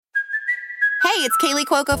Hey, it's Kaylee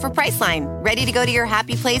Cuoco for Priceline. Ready to go to your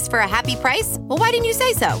happy place for a happy price? Well, why didn't you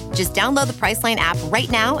say so? Just download the Priceline app right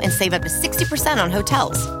now and save up to 60% on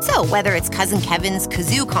hotels. So whether it's Cousin Kevin's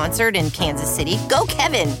Kazoo Concert in Kansas City, go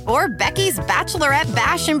Kevin, or Becky's Bachelorette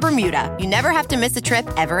Bash in Bermuda, you never have to miss a trip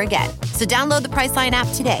ever again. So download the Priceline app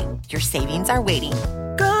today. Your savings are waiting.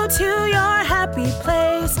 Go to your happy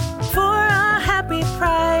place for a happy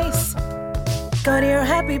price. Go to your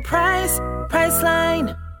happy price,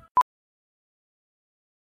 Priceline.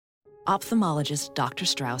 Ophthalmologist Dr.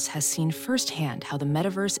 Strauss has seen firsthand how the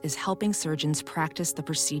metaverse is helping surgeons practice the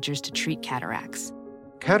procedures to treat cataracts.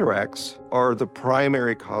 Cataracts are the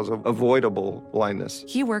primary cause of avoidable blindness.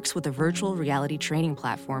 He works with a virtual reality training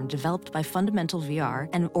platform developed by Fundamental VR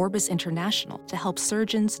and Orbis International to help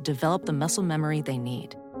surgeons develop the muscle memory they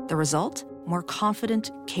need. The result? More confident,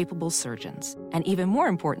 capable surgeons. And even more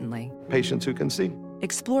importantly, Patients who can see.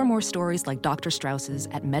 explore more stories like Dr. Strauss's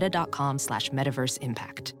at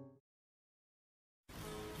meta.com/metaverseimpact.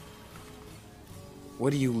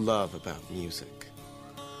 What do you love about music?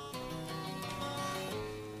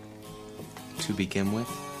 To begin with,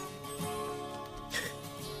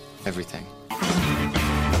 everything.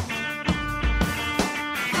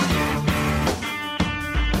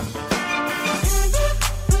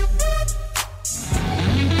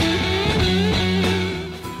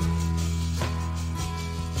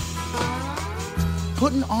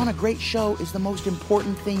 Putting on a great show is the most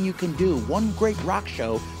important thing you can do. One great rock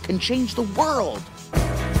show can change the world.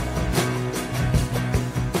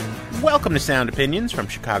 Welcome to Sound Opinions from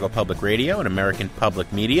Chicago Public Radio and American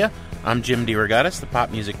Public Media. I'm Jim DeRogatis, the pop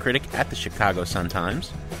music critic at the Chicago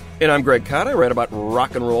Sun-Times. And I'm Greg Cotta. I write about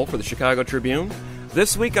rock and roll for the Chicago Tribune.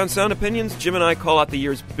 This week on Sound Opinions, Jim and I call out the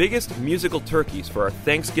year's biggest musical turkeys for our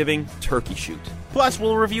Thanksgiving turkey shoot. Plus,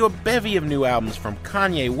 we'll review a bevy of new albums from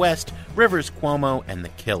Kanye West, Rivers Cuomo, and The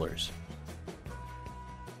Killers.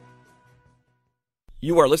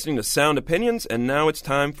 You are listening to Sound Opinions, and now it's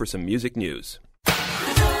time for some music news.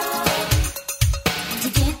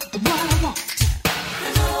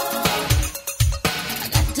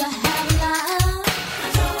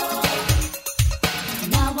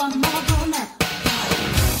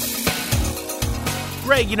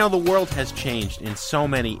 Greg, you know, the world has changed in so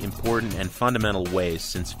many important and fundamental ways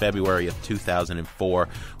since February of 2004.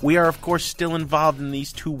 We are, of course, still involved in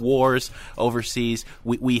these two wars overseas.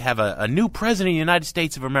 We have a new president of the United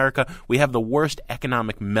States of America. We have the worst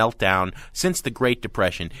economic meltdown since the Great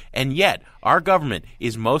Depression. And yet, our government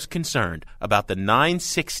is most concerned about the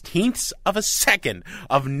 9/16ths of a second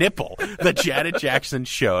of nipple that Janet Jackson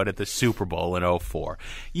showed at the Super Bowl in 2004.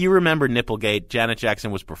 You remember Nipplegate. Janet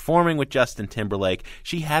Jackson was performing with Justin Timberlake.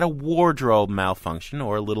 She had a wardrobe malfunction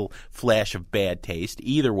or a little flash of bad taste.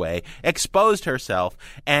 Either way, exposed herself,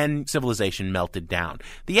 and civilization melted down.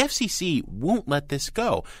 The FCC won't let this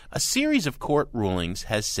go. A series of court rulings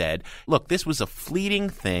has said, look, this was a fleeting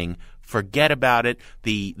thing. Forget about it.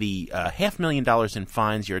 The $500,000 in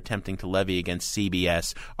fines you're attempting to levy against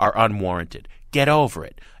CBS are unwarranted. Get over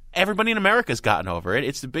it. Everybody in America's gotten over it.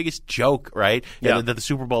 It's the biggest joke, right, that the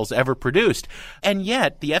Super Bowl's ever produced. And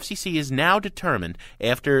yet, the FCC is now determined,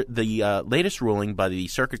 after the latest ruling by the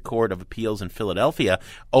Circuit Court of Appeals in Philadelphia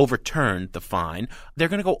overturned the fine, they're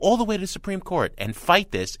going to go all the way to the Supreme Court and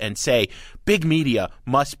fight this and say, big media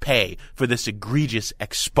must pay for this egregious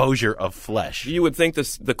exposure of flesh. You would think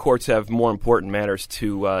the courts have more important matters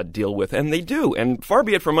to deal with, and they do. And far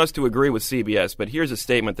be it from us to agree with CBS, but here's a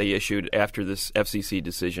statement they issued after this FCC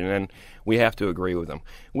decision, and we have to agree with them.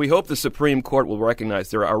 We hope the Supreme Court will recognize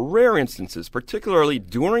there are rare instances, particularly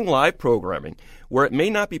during live programming, where it may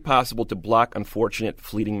not be possible to block unfortunate,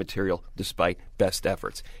 fleeting material despite best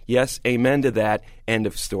efforts. Yes, amen to that. End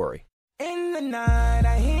of story. In the night,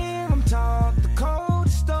 I hear him talk, the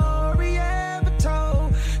coldest story ever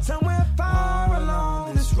told. Somewhere far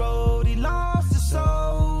along this road, he lost his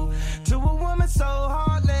soul to a woman so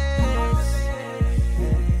heartless.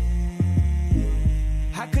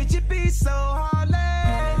 How could you be so heartless?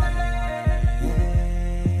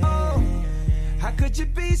 Oh, how could you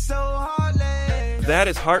be so heartless? That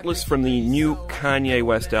is Heartless from the new Kanye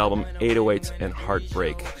West album, 808s and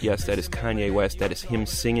Heartbreak. Yes, that is Kanye West. That is him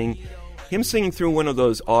singing through one of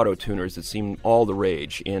those auto-tuners that seemed all the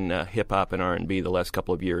rage in hip-hop and R&B the last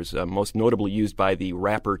couple of years, most notably used by the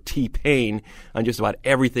rapper T-Pain on just about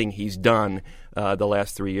everything he's done the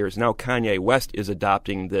last 3 years. Now Kanye West is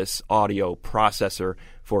adopting this audio processor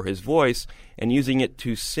for his voice and using it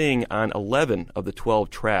to sing on 11 of the 12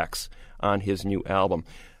 tracks on his new album.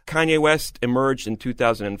 Kanye West emerged in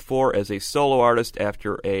 2004 as a solo artist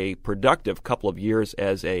after a productive couple of years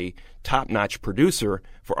as a top-notch producer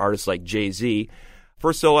for artists like Jay-Z.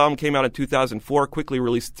 First solo album came out in 2004, quickly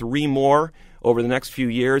released 3 more over the next few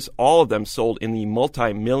years, all of them sold in the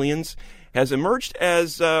multi-millions, has emerged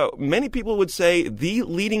as, many people would say, the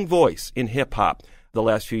leading voice in hip-hop the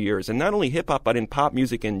last few years. And not only hip-hop, but in pop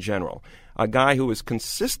music in general. A guy who has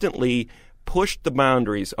consistently pushed the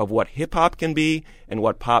boundaries of what hip-hop can be and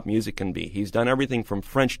what pop music can be. He's done everything from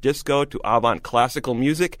French disco to avant classical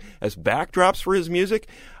music as backdrops for his music.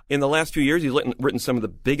 In the last few years, he's written some of the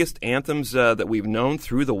biggest anthems that we've known: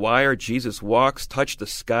 Through the Wire, Jesus Walks, Touch the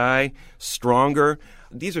Sky, Stronger.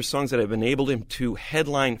 These are songs that have enabled him to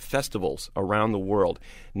headline festivals around the world.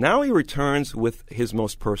 Now he returns with his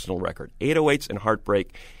most personal record, 808s and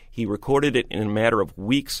Heartbreak. He recorded it in a matter of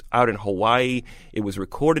weeks out in Hawaii. It was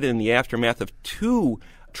recorded in the aftermath of 2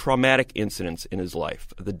 traumatic incidents in his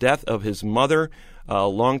life. The death of his mother,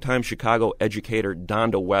 longtime Chicago educator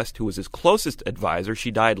Donda West, who was his closest advisor.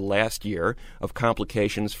 She died last year of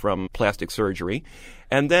complications from plastic surgery.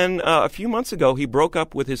 And then a few months ago, he broke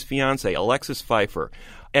up with his fiancée, Alexis Pfeiffer,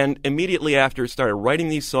 and immediately after started writing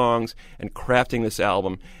these songs and crafting this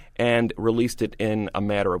album and released it in a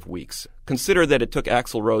matter of weeks. Consider that it took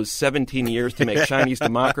Axl Rose 17 years to make Chinese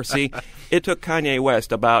Democracy. It took Kanye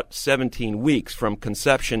West about 17 weeks from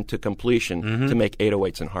conception to completion to make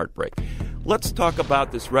 808s and Heartbreak. Let's talk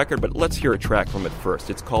about this record, but let's hear a track from it first.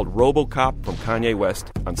 It's called RoboCop from Kanye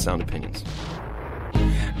West on Sound Opinions.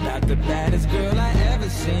 Not the baddest girl I ever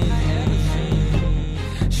seen.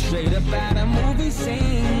 Straight up out a movie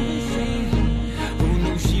scene. Who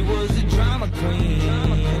knew she was a drama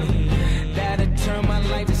queen? That'd turn my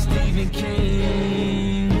life to Stephen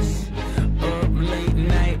King's. Up late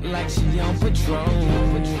night like she on patrol.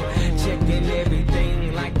 Checking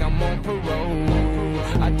everything like I'm on parole.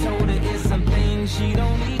 I told her it's some things she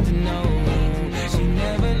don't need to know. She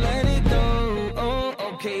never let it go. Oh,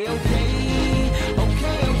 okay.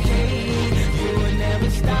 You're never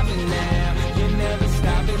stopping now. You're never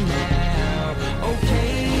stopping now. Okay.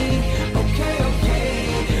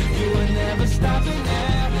 You're never stopping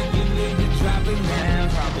now. You need to drop it now.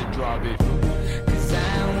 Drop it. 'Cause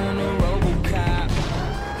I want a RoboCop.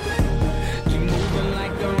 You moving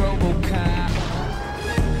like a RoboCop.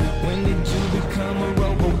 When did you become a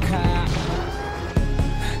RoboCop?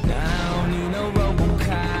 Now I don't need no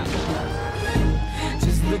RoboCop.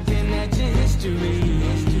 Just looking at your history.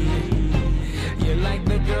 You're like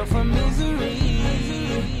the girl from Misery.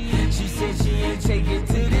 She said she ain't take it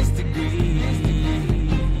to this degree.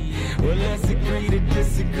 Well, let's agree to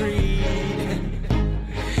disagree.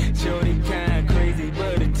 Shorty kinda crazy,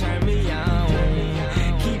 but it turned me on.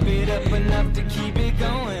 Keep it up enough to keep it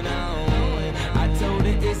going on. I told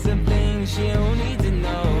her it's some things she don't need to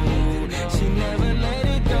know. She never let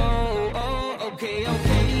it go. Oh, okay. You're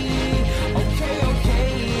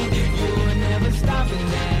never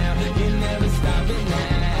stopping now. You're never stopping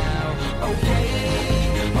now. Okay.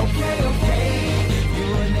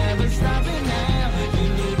 You're never stopping now. You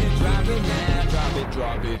need to drop it now.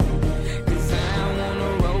 Drop it. 'Cause I want a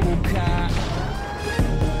RoboCop.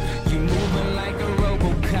 You moving like a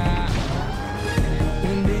RoboCop.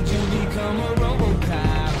 When did you become a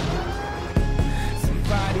RoboCop?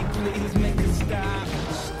 Somebody please make a stop.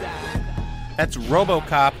 That's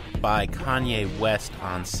RoboCop by Kanye West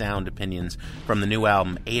on Sound Opinions from the new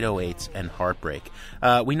album 808s and Heartbreak.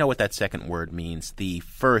 We know what that second word means. The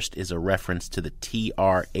first is a reference to the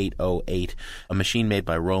TR-808, a machine made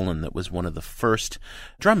by Roland that was one of the first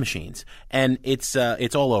drum machines. And it's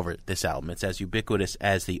all over this album. It's as ubiquitous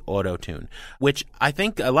as the auto-tune, which I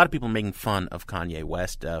think a lot of people are making fun of Kanye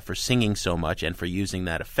West for singing so much and for using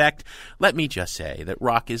that effect. Let me just say that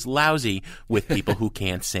rock is lousy with people who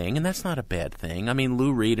can't sing, and that's not a bad thing. I mean,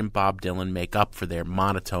 Lou Reed and Bob Dylan make up for their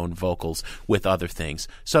monotone vocals with other things.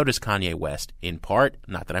 So does Kanye West, in part.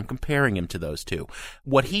 Not that I'm comparing him to those two.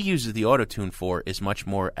 What he uses the autotune for is much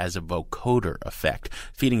more as a vocoder effect,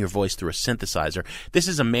 feeding your voice through a synthesizer. This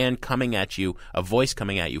is a man coming at you, a voice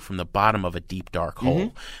coming at you from the bottom of a deep, dark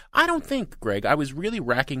hole. I don't think, Greg, I was really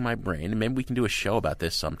racking my brain, and maybe we can do a show about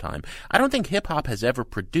this sometime. I don't think hip-hop has ever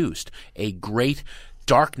produced a great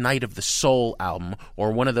Dark Night of the Soul album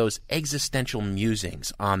or one of those existential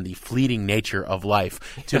musings on the fleeting nature of life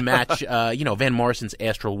to match, Van Morrison's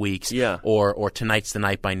Astral Weeks or Tonight's the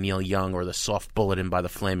Night by Neil Young or The Soft Bulletin by the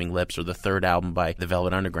Flaming Lips or the third album by The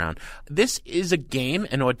Velvet Underground. This is a game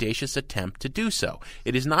and audacious attempt to do so.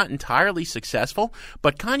 It is not entirely successful,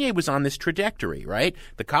 but Kanye was on this trajectory, right?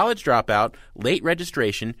 The college dropout, late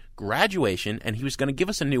registration, graduation, and he was going to give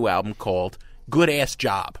us a new album called Good-ass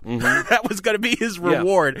job. That was going to be his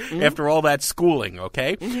reward after all that schooling,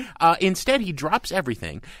 okay? Instead, he drops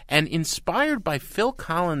everything, and inspired by Phil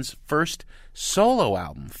Collins' first solo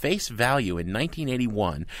album, Face Value, in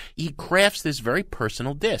 1981, he crafts this very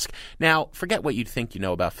personal disc. Now, forget what you think you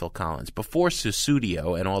know about Phil Collins. Before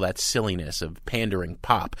Sussudio and all that silliness of pandering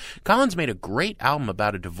pop, Collins made a great album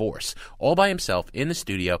about a divorce, all by himself in the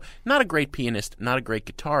studio. Not a great pianist, not a great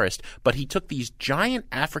guitarist, but he took these giant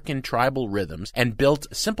African tribal rhythms and built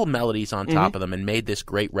simple melodies on top of them and made this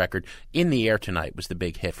great record. In the Air Tonight was the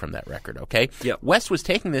big hit from that record, okay? Yep. West was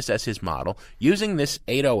taking this as his model. Using this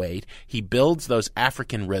 808, he builds those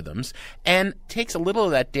African rhythms and takes a little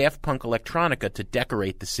of that Daft Punk electronica to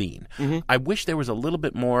decorate the scene. I wish there was a little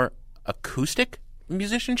bit more acoustic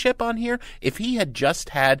musicianship on here. If he had just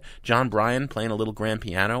had John Bryan playing a little grand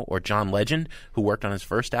piano, or John Legend, who worked on his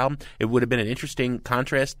first album, it would have been an interesting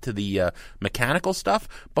contrast to the mechanical stuff.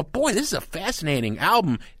 But boy, this is a fascinating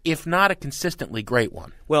album, if not a consistently great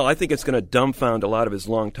one. Well, I think it's going to dumbfound a lot of his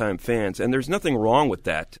longtime fans, and there's nothing wrong with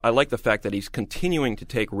that. I like the fact that he's continuing to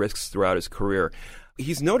take risks throughout his career.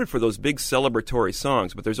 He's noted for those big celebratory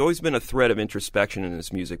songs, but there's always been a thread of introspection in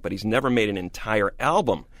his music, but he's never made an entire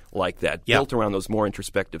album like that, built around those more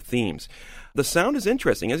introspective themes. The sound is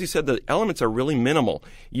interesting. As you said, the elements are really minimal.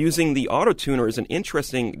 Using the auto-tuner is an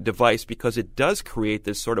interesting device because it does create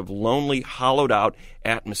this sort of lonely, hollowed-out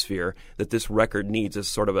atmosphere that this record needs as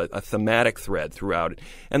sort of a thematic thread throughout it.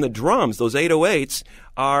 And the drums, those 808s,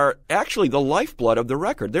 are actually the lifeblood of the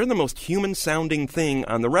record. They're the most human-sounding thing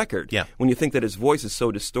on the record. Yeah. When you think that his voice is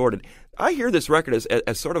so distorted. I hear this record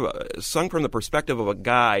as sort of sung from the perspective of a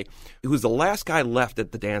guy who's the last guy left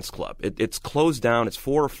at the dance club. It's closed down. It's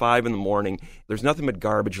 4 or 5 in the morning. There's nothing but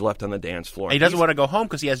garbage left on the dance floor. And he doesn't want to go home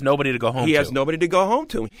because he has nobody to go home to. He has nobody to go home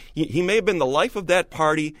to. He may have been the life of that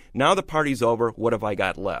party. Now the party's over. What have I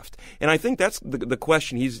got left? And I think that's the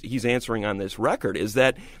question he's answering on this record, is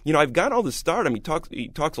that, I've got all this stardom. He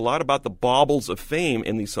talks a lot about the baubles of fame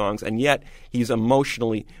in these songs, and yet he's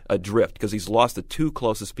emotionally adrift because he's lost the 2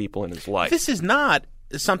 closest people in his life. This is not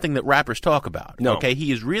something that rappers talk about. No. Okay,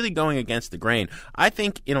 he is really going against the grain. I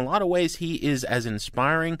think in a lot of ways he is as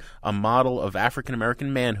inspiring a model of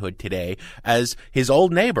African-American manhood today as his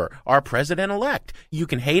old neighbor, our president-elect. You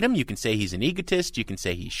can hate him, you can say he's an egotist, you can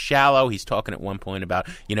say he's shallow. He's talking at one point about,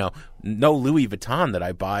 no Louis Vuitton that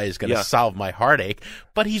I buy is going to solve my heartache,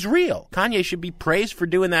 but he's real. Kanye should be praised for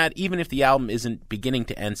doing that, even if the album isn't beginning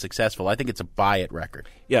to end successful. I think it's a buy-it record.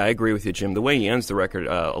 Yeah, I agree with you, Jim. The way he ends the record,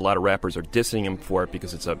 a lot of rappers are dissing him for it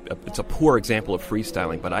because it's a poor example of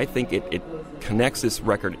freestyling, but I think it connects this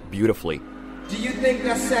record beautifully. Do you think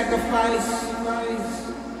I sacrifice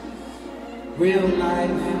real life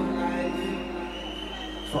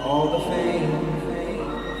for all the fame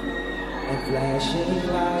and flashing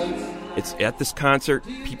lights? It's at this concert,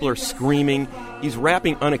 people are screaming, he's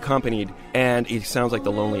rapping unaccompanied, and he sounds like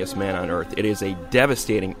the loneliest man on earth. It is a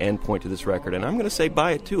devastating endpoint to this record, and I'm going to say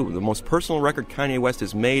buy it too. The most personal record Kanye West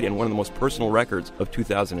has made, and one of the most personal records of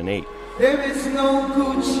 2008. There is no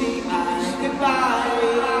Gucci I can buy.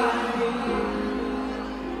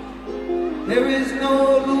 There is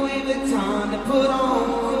no Louis Vuitton to put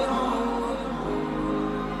on.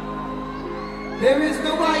 There is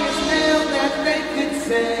no YSL that they could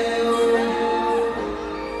sell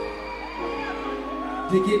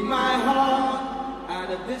to get my heart out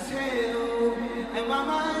of this hell and my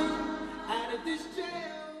mind out of this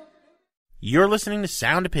jail. You're listening to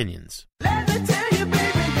Sound Opinions. Let me tell you,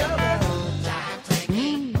 baby, you're a giant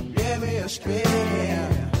taking. Give me a straight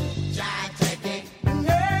hand. Giant taking.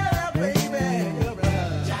 Yeah, baby, you're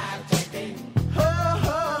a giant taking.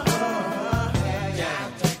 Oh,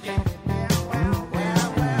 giant taking.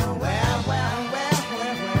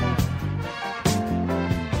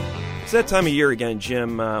 It's that time of year again,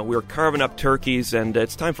 Jim. We're carving up turkeys, and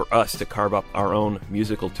it's time for us to carve up our own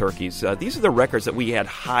musical turkeys. These are the records that we had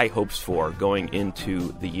high hopes for going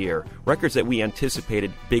into the year. Records that we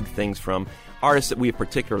anticipated big things from. Artists that we have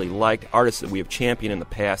particularly liked, artists that we have championed in the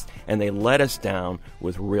past, and they let us down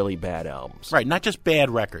with really bad albums. Right, not just bad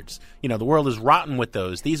records. The world is rotten with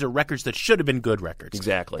those. These are records that should have been good records.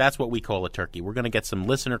 Exactly. That's what we call a turkey. We're going to get some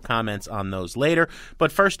listener comments on those later.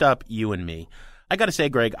 But first up, you and me. I got to say,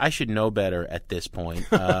 Greg, I should know better at this point.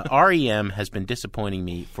 REM has been disappointing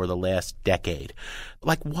me for the last decade.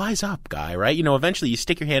 Like, wise up, guy, right? Eventually you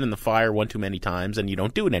stick your hand in the fire one too many times and you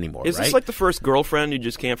don't do it anymore, Is right? this like the first girlfriend you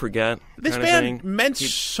just can't forget? This kind of band thing? meant Keep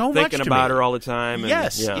so much to me. thinking about her all the time. And,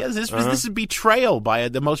 yes. This is betrayal by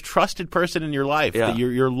the most trusted person in your life,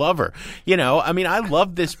 your lover. I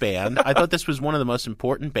loved this band. I thought this was one of the most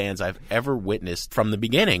important bands I've ever witnessed from the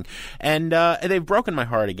beginning. And they've broken my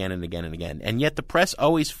heart again and again and again. And yet the press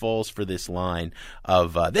always falls for this line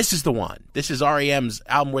of, this is the one. This is R.E.M's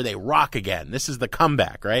album where they rock again. This is the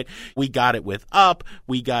comeback, right? We got it with Up,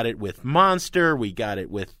 we got it with Monster, we got it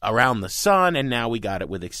with Around the Sun, and now we got it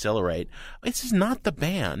with Accelerate. This is not the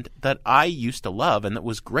band that I used to love and that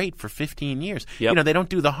was great for 15 years. Yep. You know, they don't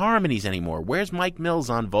do the harmonies anymore. Where's Mike Mills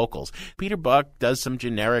on vocals? Peter Buck does some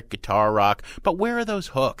generic guitar rock, but where are those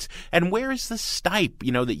hooks? And where is the Stipe,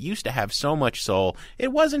 you know, that used to have so much soul?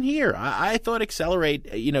 It wasn't here. I thought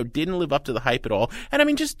Accelerate, you know, didn't live up to the hype at all. And I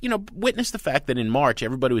mean, just, you know, witness the fact that in March,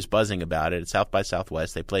 everybody was buzzing about it at South by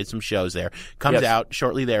Southwest. They played some shows there. Comes out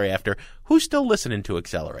shortly thereafter. Who's still listening to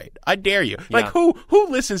Accelerate? I dare you. Yeah. Like, who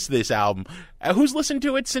listens to this album? Who's listened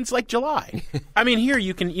to it since, like, July? I mean, here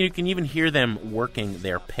you can even hear them working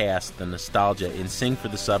their past, the nostalgia, in Sing for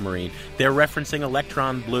the Submarine. They're referencing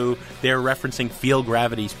Electron Blue. They're referencing Feel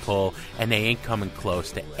Gravity's Pull, and they ain't coming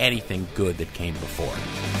close to anything good that came before.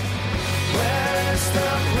 Where's the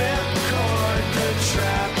ripcord, the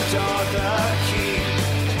trapdoor, the key?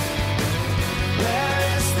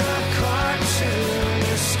 Where's the cartoon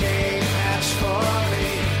escape hatch for me?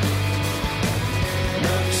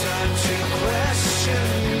 No time to question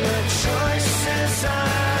the choices I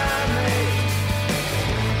make.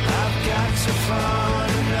 I've got to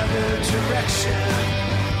find another direction.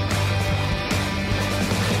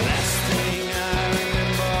 Last thing I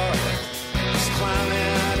remember is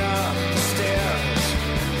climbing up the stairs.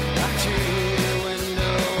 I keep the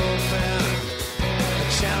window open, a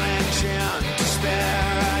challenge and despair.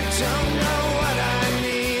 I don't know what I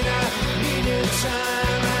need. I needed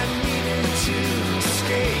time, I needed to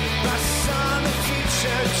escape. I saw the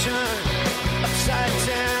future turn upside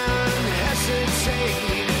down,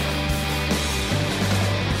 hesitate.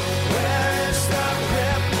 Where's the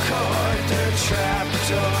ripcord, the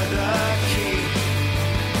trapdoor, the key?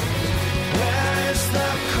 Where's the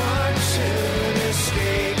cartoon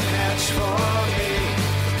escape hatch for me?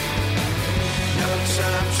 No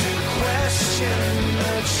time to question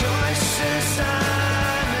the choices I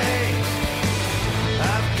make.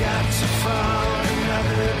 I've got to find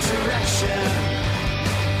another direction.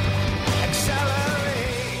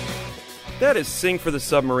 Accelerate. That is Sing for the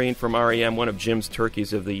Submarine from R.E.M., one of Jim's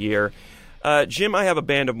turkeys of the year. Jim, I have a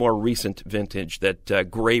band of more recent vintage that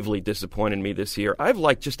gravely disappointed me this year. I've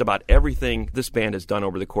liked just about everything this band has done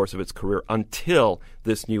over the course of its career until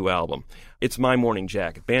this new album. It's My Morning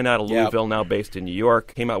Jacket, band out of Louisville, now based in New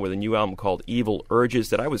York. Came out with a new album called Evil Urges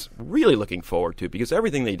that I was really looking forward to because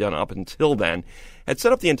everything they'd done up until then had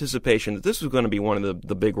set up the anticipation that this was going to be one of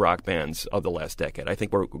the big rock bands of the last decade. I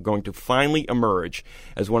think we're going to finally emerge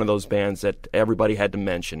as one of those bands that everybody had to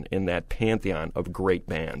mention in that pantheon of great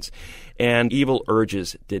bands. And Evil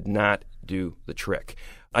Urges did not do the trick.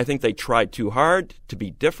 I think they tried too hard to be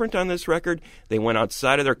different on this record. They went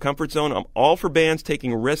outside of their comfort zone. I'm all for bands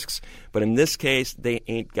taking risks, but in this case, they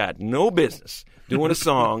ain't got no business doing a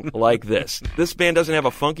song like this. This band doesn't have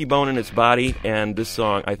a funky bone in its body, and this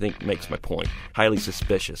song, I think, makes my point. Highly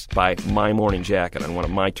Suspicious by My Morning Jacket on one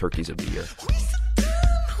of my turkeys of the year.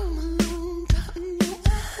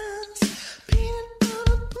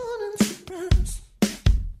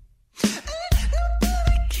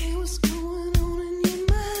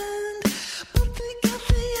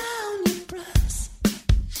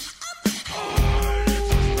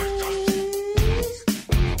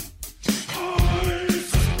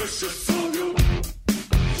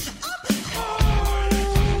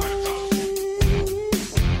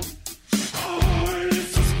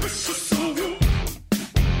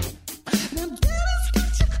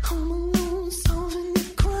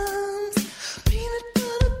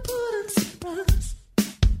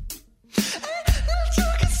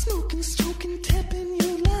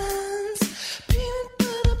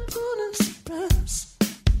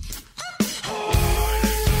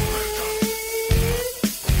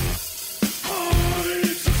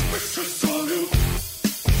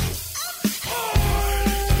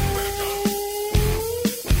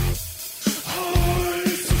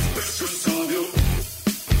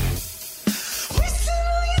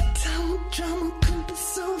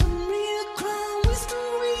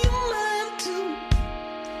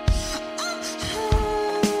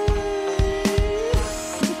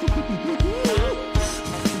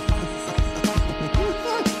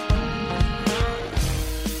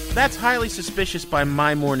 That's Highly Suspicious by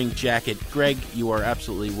My Morning Jacket. Greg, you are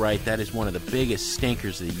absolutely right. That is one of the biggest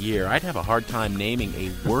stinkers of the year. I'd have a hard time naming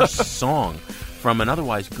a worse song from an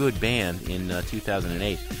otherwise good band in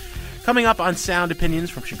 2008. Coming up on Sound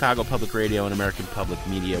Opinions from Chicago Public Radio and American Public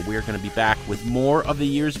Media, we're going to be back with more of the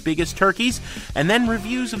year's biggest turkeys, and then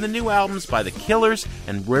reviews of the new albums by The Killers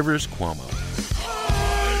and Rivers Cuomo.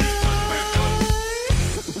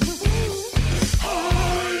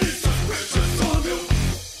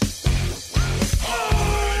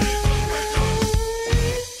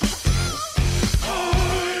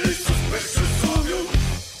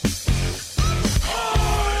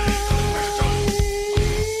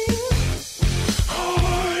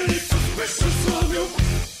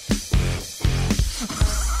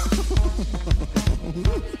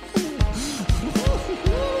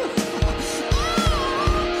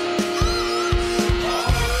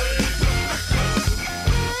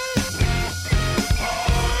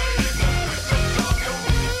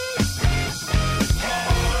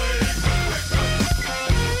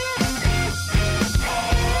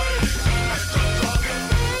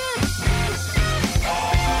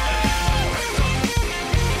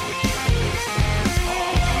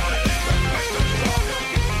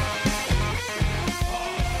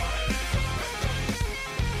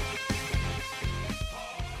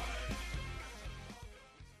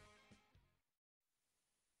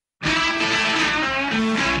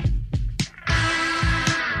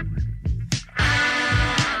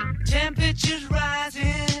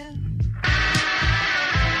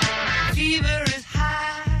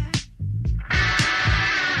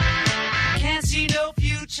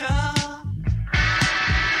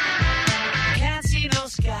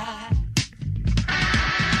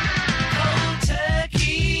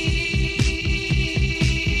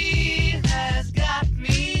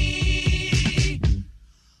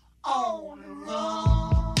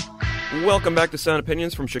 welcome back to Sound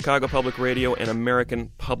Opinions from Chicago Public Radio and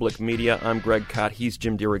American Public Media. I'm Greg Kot, he's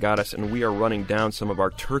Jim DeRogatis, and we are running down some of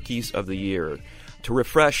our turkeys of the year. To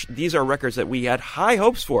refresh, these are records that we had high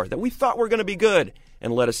hopes for, that we thought were going to be good,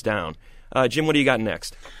 and let us down. Jim, what do you got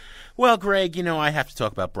next? Well, Greg, I have to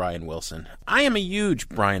talk about Brian Wilson. I am a huge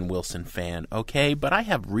Brian Wilson fan, okay, but I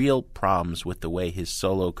have real problems with the way his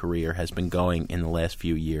solo career has been going in the last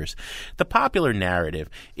few years. The popular narrative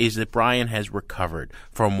is that Brian has recovered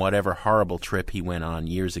from whatever horrible trip he went on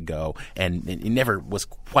years ago, and he never was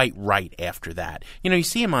quite right after that. You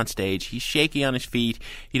see him on stage, he's shaky on his feet,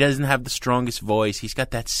 he doesn't have the strongest voice, he's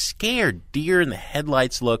got that scared deer in the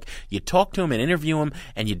headlights look. You talk to him and interview him,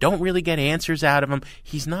 and you don't really get answers out of him.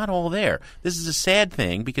 He's not all there. This is a sad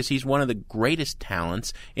thing because he's one of the greatest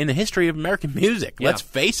talents in the history of American music. Yeah. Let's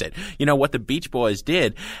face it. What the Beach Boys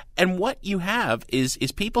did. And what you have is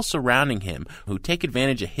people surrounding him who take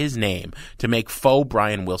advantage of his name to make faux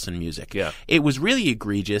Brian Wilson music. Yeah. It was really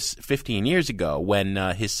egregious 15 years ago when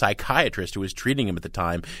his psychiatrist who was treating him at the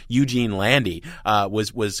time, Eugene Landy,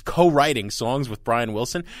 was co-writing songs with Brian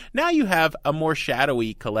Wilson. Now you have a more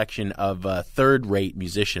shadowy collection of third-rate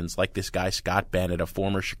musicians like this guy Scott Bennett, a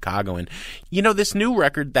former Chicagoan. This new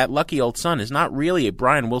record, That Lucky Old Son, is not really a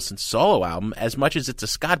Brian Wilson solo album as much as it's a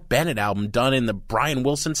Scott Bennett album done in the Brian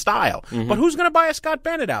Wilson style. Mm-hmm. But who's going to buy a Scott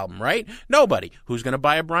Bennett album, right? Nobody. Who's going to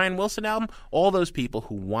buy a Brian Wilson album? All those people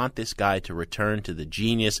who want this guy to return to the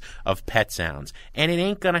genius of Pet Sounds. And it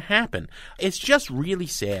ain't going to happen. It's just really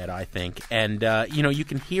sad, I think. And, you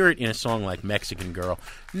can hear it in a song like Mexican Girl.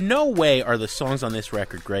 No way are the songs on this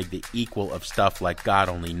record, Greg, the equal of stuff like God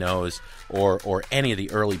Only Knows or any of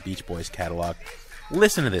the early Beach Boys catalog.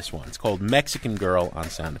 Listen to this one. It's called Mexican Girl on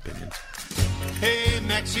Sound Opinions. Hey,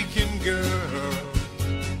 Mexican girl,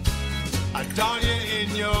 I dawn you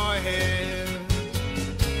in your hair,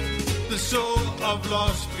 the soul of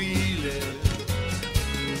lost feeling,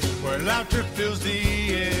 where laughter fills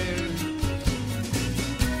the air.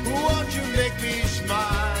 Won't you make me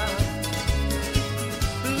smile,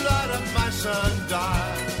 light up my sundial?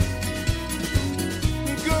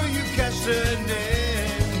 Girl, you cast a net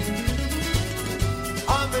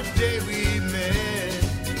on the day we met.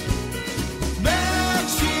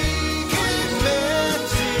 Mexican,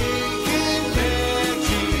 Mexican,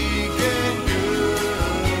 Mexican girl,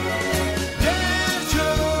 dance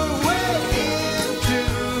your way into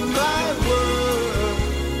my world.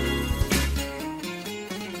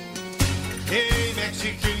 Hey,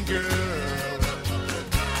 Mexican girl,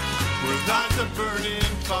 we're like a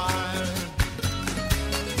burning fire.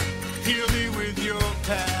 Heal me with your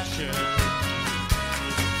passion.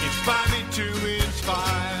 Inspire me to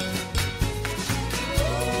inspire.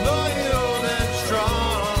 Loyal and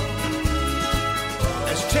strong,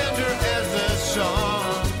 as tender as the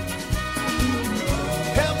song.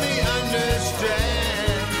 Help me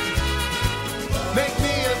understand. Make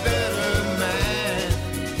me a better man.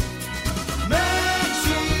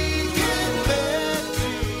 Mexican,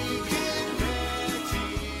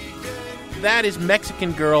 Mexican. That is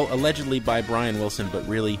Mexican Girl, allegedly by Brian Wilson, but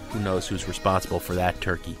really, who knows who's responsible for that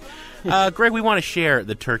turkey. Greg, we want to share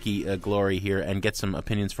the turkey glory here and get some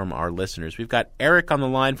opinions from our listeners. We've got Eric on the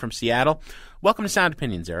line from Seattle. Welcome to Sound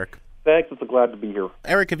Opinions, Eric. Thanks. It's glad to be here.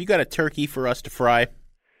 Eric, have you got a turkey for us to fry?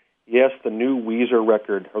 Yes, the new Weezer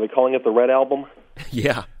record. Are they calling it the Red Album?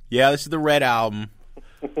 Yeah. Yeah, this is the Red Album.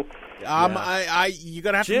 You're going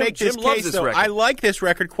to have to make this case, though. I like this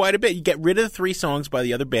record quite a bit. You get rid of the 3 songs by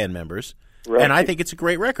the other band members, right. And I think it's a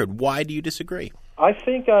great record. Why do you disagree? I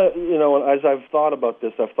think, as I've thought about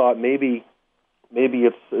this, I've thought maybe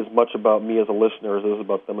it's as much about me as a listener as it is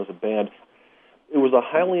about them as a band. It was a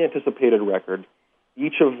highly anticipated record.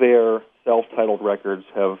 Each of their self-titled records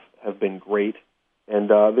have been great.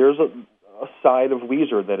 And there's a side of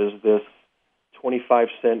Weezer that is this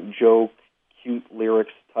 25-cent joke, cute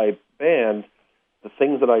lyrics type band. The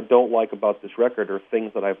things that I don't like about this record are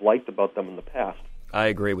things that I've liked about them in the past. I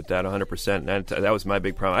agree with that 100%. And that was my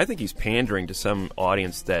big problem. I think he's pandering to some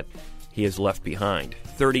audience that he has left behind.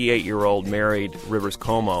 38-year-old married Rivers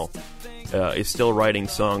Cuomo is still writing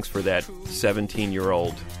songs for that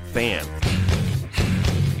 17-year-old fan.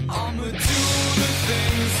 I'm gonna do the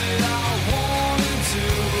things that I want to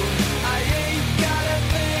do. I ain't got a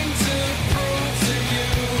thing to prove to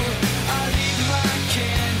you. I leave my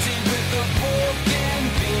candy with the pork and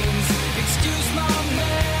beans. Excuse my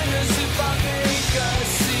manners if I make a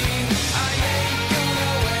scene. I ain't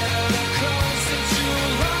gonna wear the clothes that you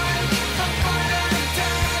like. I'm fine and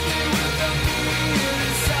dandy with the meat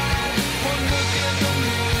inside. One look at the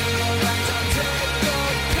mirror, right, I'll take the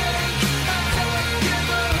pick. I don't give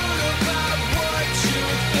a hoot about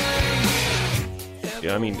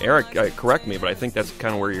I mean, Eric, correct me, but I think that's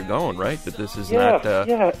kind of where you're going, right? That this is Yeah, not...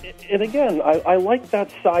 yeah. And again, I like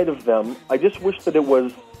that side of them. I just wish that it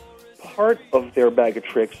was part of their bag of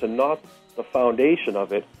tricks and not the foundation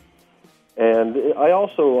of it. And I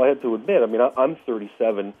had to admit, I mean, I'm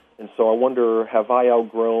 37, and so I wonder, have I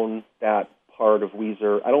outgrown that part of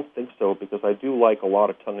Weezer? I don't think so, because I do like a lot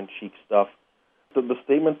of tongue-in-cheek stuff. The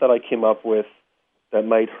statement that I came up with that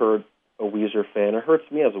might hurt a Weezer fan, it hurts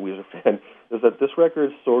me as a Weezer fan, is that this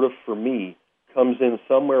record sort of, for me, comes in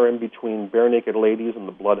somewhere in between Bare Naked Ladies and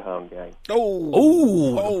the Bloodhound Gang.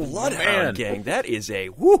 Oh, Bloodhound Gang. That is a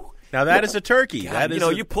whoo. Now that is a turkey. God, that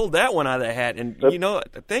is you pulled that one out of the hat, and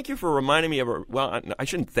thank you for reminding me of a. Well, I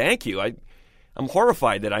shouldn't thank you. I'm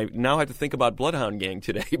horrified that I now have to think about Bloodhound Gang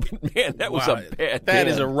today. But man, that was a bad. That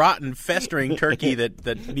is a rotten, festering turkey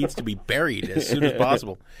that needs to be buried as soon as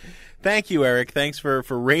possible. Thank you, Eric. Thanks for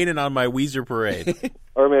raining on my Weezer parade.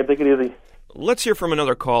 All right, man. Take it easy. Let's hear from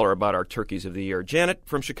another caller about our turkeys of the year. Janet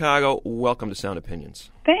from Chicago, welcome to Sound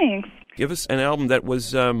Opinions. Thanks. Give us an album that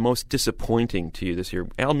was most disappointing to you this year.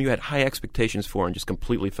 Album you had high expectations for and just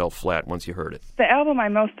completely fell flat once you heard it. The album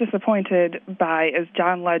I'm most disappointed by is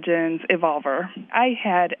John Legend's Evolver. I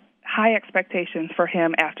had high expectations for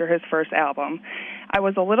him after his first album. I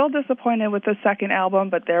was a little disappointed with the second album,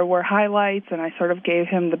 but there were highlights, and I sort of gave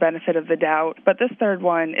him the benefit of the doubt. But this third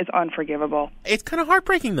one is unforgivable. It's kind of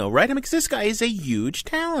heartbreaking, though, right? I mean, because this guy is a huge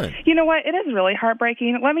talent. You know what? It is really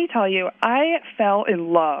heartbreaking. Let me tell you, I fell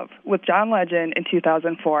in love with John Legend in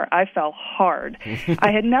 2004. I fell hard.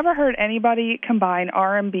 I had never heard anybody combine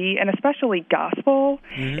R&B and especially gospel.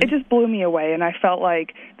 Mm-hmm. It just blew me away, and I felt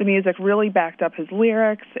like the music really backed up his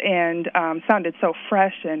lyrics and sounded so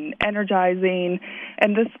fresh and energizing.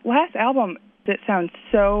 And this last album, it sounds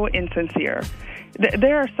so insincere.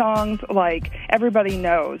 There are songs like Everybody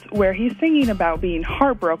Knows, where he's singing about being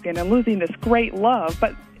heartbroken and losing this great love,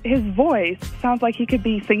 but his voice sounds like he could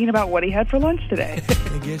be singing about what he had for lunch today.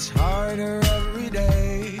 It gets harder every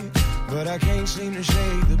day, but I can't seem to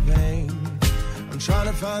shake the pain. I'm trying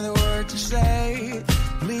to find the word to say,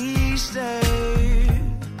 please stay.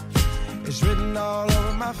 It's written all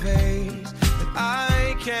over my face that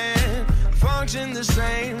I can't function the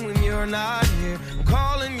same when you're not here. I'm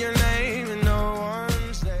calling your name and no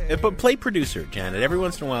one's there. But play producer, Janet. Every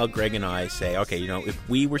once in a while, Greg and I say, okay, if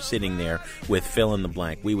we were sitting there with fill in the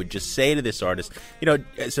blank, we would just say to this artist,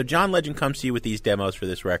 so John Legend comes to you with these demos for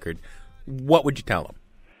this record. What would you tell him?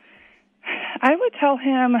 I would tell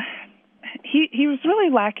him he was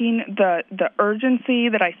really lacking the urgency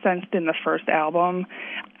that I sensed in the first album.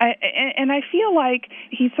 And I feel like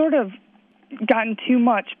he sort of gotten too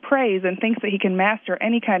much praise and thinks that he can master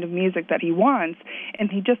any kind of music that he wants,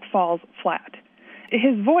 and he just falls flat.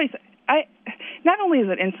 His voice, not only is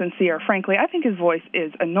it insincere, frankly, I think his voice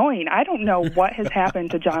is annoying. I don't know what has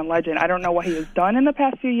happened to John Legend. I don't know what he has done in the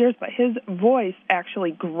past few years, but his voice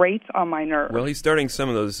actually grates on my nerves. Well, he's starting some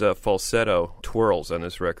of those falsetto twirls on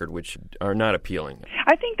this record, which are not appealing.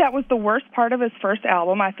 I think that was the worst part of his first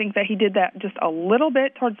album. I think that he did that just a little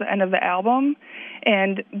bit towards the end of the album,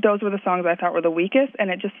 and those were the songs I thought were the weakest, and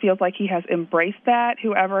it just feels like he has embraced that.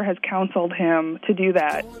 Whoever has counseled him to do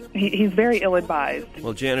that, he's very ill-advised.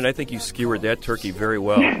 Well, Janet, I think you skewered that turkey very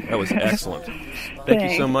well. That was excellent. Thank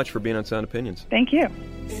you so much for being on Sound Opinions. Thank you.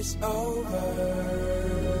 It's over.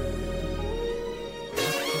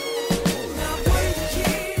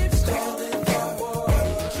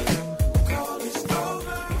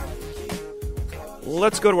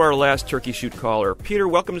 Let's go to our last turkey shoot caller. Peter,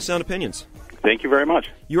 welcome to Sound Opinions. Thank you very much.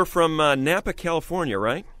 You're from Napa, California,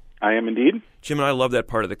 right? I am indeed. Jim and I love that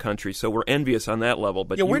part of the country, so we're envious on that level.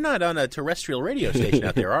 But we're not on a terrestrial radio station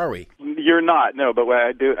out there, are we? You're not, no, but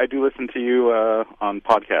I do listen to you on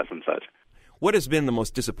podcasts and such. What has been the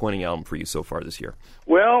most disappointing album for you so far this year?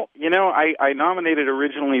 Well, I nominated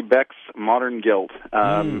originally Beck's Modern Guilt,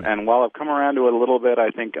 and while I've come around to it a little bit,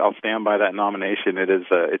 I think I'll stand by that nomination.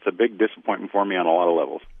 It's a big disappointment for me on a lot of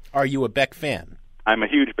levels. Are you a Beck fan? I'm a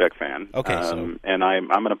huge Beck fan. Okay, and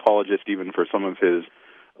I'm an apologist even for some of his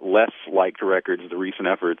less liked records, the recent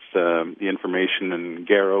efforts, The Information and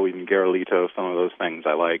Garo, even Garolito, some of those things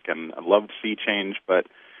I like, and I loved Sea Change, but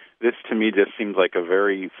this to me just seems like a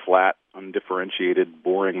very flat, undifferentiated,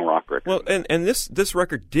 boring rock record. Well, and this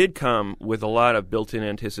record did come with a lot of built-in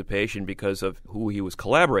anticipation because of who he was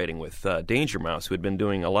collaborating with, Danger Mouse, who had been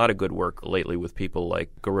doing a lot of good work lately with people like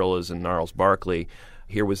Gorillaz and Gnarls Barkley.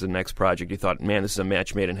 Here was the next project. You thought, man, this is a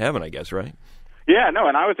match made in heaven, I guess, right? Yeah, no,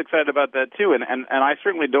 and I was excited about that too, and I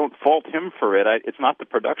certainly don't fault him for it. It's not the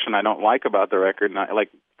production I don't like about the record. And like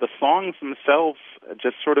the songs themselves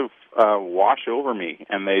just sort of wash over me,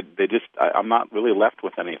 and they just I'm not really left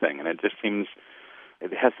with anything, and it just seems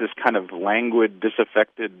it has this kind of languid,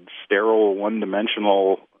 disaffected, sterile,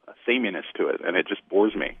 one-dimensional sameness to it, and it just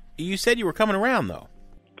bores me. You said you were coming around, though.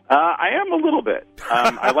 I am a little bit.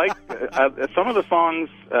 I like some of the songs.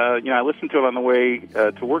 I listened to it on the way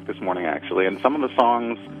to work this morning, actually, and some of the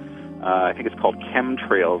songs, I think it's called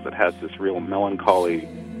Chemtrails, that has this real melancholy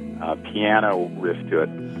piano riff to it.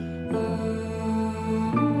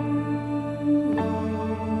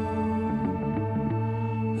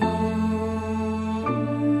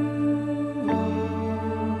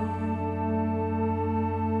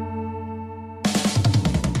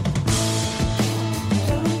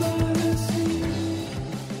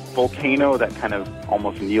 Volcano, that kind of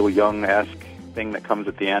almost Neil Young-esque thing that comes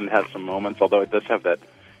at the end, has some moments, although it does have that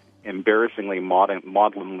embarrassingly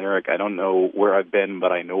maudlin lyric, I don't know where I've been,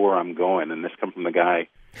 but I know where I'm going. And this comes from the guy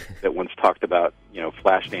that once talked about,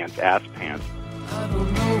 Flashdance ass pants. I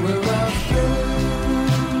don't know where I've been,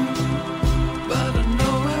 but I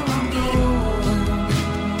know where I'm going,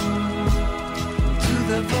 to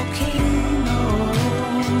the volcano.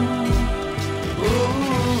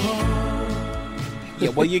 Yeah,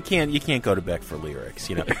 well, you can't go to Beck for lyrics,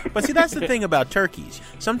 But see, that's the thing about turkeys.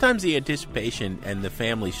 Sometimes the anticipation and the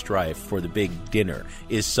family strife for the big dinner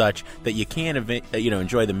is such that you can't,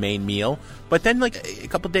 enjoy the main meal. But then, like a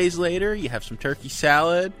couple days later, you have some turkey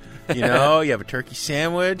salad. You have a turkey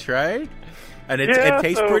sandwich, right? And it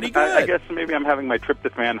tastes pretty good. I guess maybe I'm having my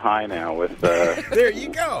tryptophan high now with there you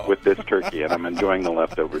go, with this turkey, and I'm enjoying the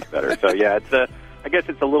leftovers better. So yeah, I guess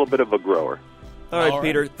it's a little bit of a grower. All right,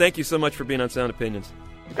 Peter, thank you so much for being on Sound Opinions.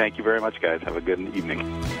 Thank you very much, guys. Have a good evening.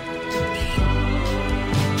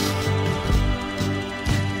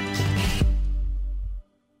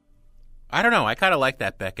 I don't know. I kind of like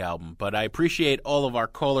that Beck album, but I appreciate all of our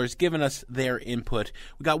callers giving us their input.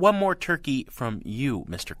 We got one more turkey from you,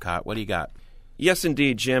 Mr. Cott. What do you got? Yes,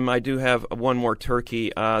 indeed, Jim. I do have one more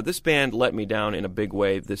turkey. This band let me down in a big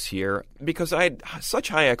way this year because I had such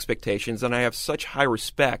high expectations and I have such high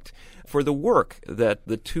respect for the work that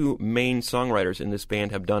the two main songwriters in this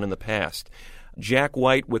band have done in the past. Jack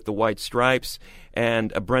White with the White Stripes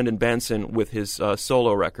and Brendan Benson with his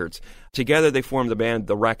solo records. Together they formed the band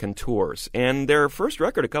The Raconteurs. And their first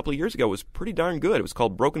record a couple of years ago was pretty darn good. It was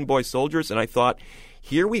called Broken Boy Soldiers, and I thought,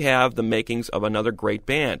 here we have the makings of another great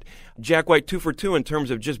band. Jack White 2 for 2 in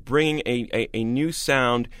terms of just bringing a new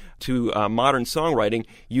sound to modern songwriting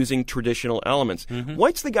using traditional elements. Mm-hmm.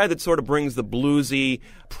 White's the guy that sort of brings the bluesy,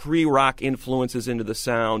 pre-rock influences into the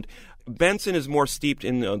sound. Benson is more steeped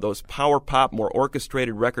in those power pop, more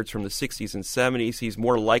orchestrated records from the 60s and 70s. He's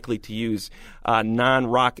more likely to use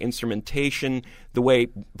non-rock instrumentation the way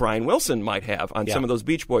Brian Wilson might have on some of those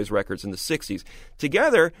Beach Boys records in the 60s.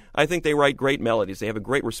 Together, I think they write great melodies. They have a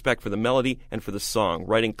great respect for the melody and for the song,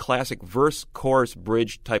 writing classic verse, chorus,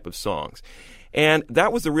 bridge type of songs. And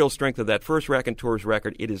that was the real strength of that first Raconteurs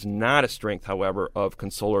record. It is not a strength, however, of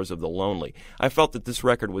Consolers of the Lonely. I felt that this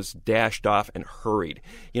record was dashed off and hurried.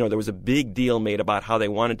 There was a big deal made about how they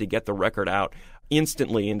wanted to get the record out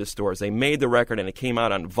instantly into stores. They made the record and it came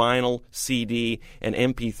out on vinyl, CD, and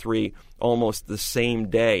MP3 almost the same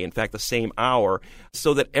day, in fact, the same hour,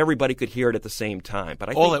 so that everybody could hear it at the same time.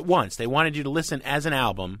 But all at once. They wanted you to listen as an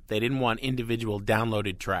album. They didn't want individual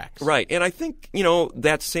downloaded tracks. Right. And I think,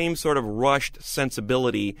 that same sort of rushed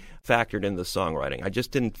sensibility factored into the songwriting. I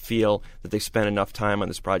just didn't feel that they spent enough time on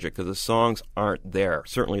this project because the songs aren't there,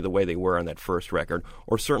 certainly the way they were on that first record,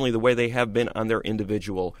 or certainly the way they have been on their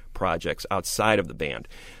individual projects outside of the band.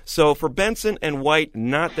 So for Benson and White,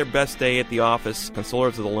 not their best day at the office. Consolers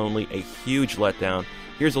of the Lonely, a huge letdown.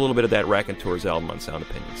 Here's a little bit of that Raconteurs album on Sound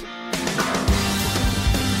Opinions.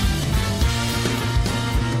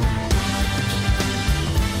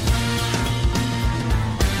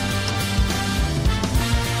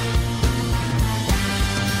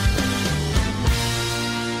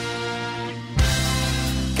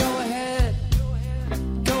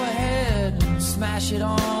 Go ahead and smash it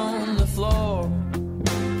on the floor.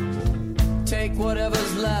 Take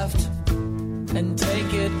whatever's left and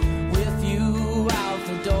take it with you out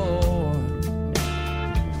the door.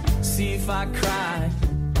 See if I cry,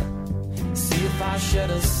 see if I shed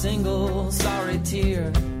a single sorry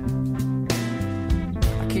tear.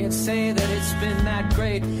 I can't say that it's been that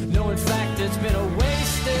great. No, in fact, it's been a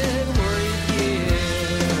wasted, worried year.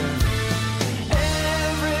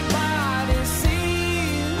 Everybody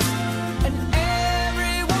sees and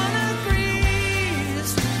everyone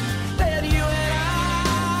agrees that you and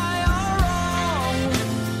I are wrong,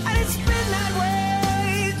 and it's been that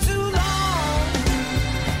way too long.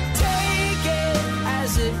 Take it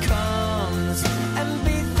as it comes and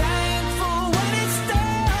be thankful when it's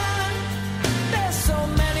done. There's so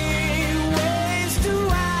many ways to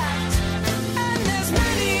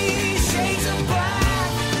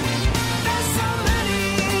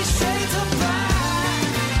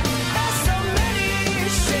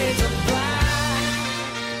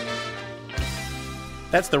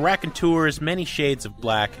That's the Raconteurs, Many Shades of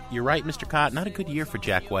Black. You're right, Mr. Cott, not a good year for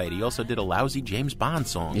Jack White. He also did a lousy James Bond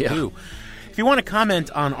song, too. If you want to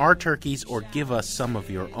comment on our turkeys or give us some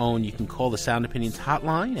of your own, you can call the Sound Opinions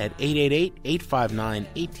hotline at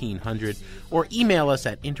 888-859-1800 or email us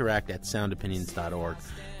at interact@soundopinions.org.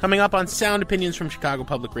 Coming up on Sound Opinions from Chicago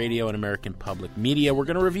Public Radio and American Public Media, we're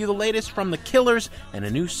going to review the latest from The Killers and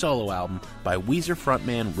a new solo album by Weezer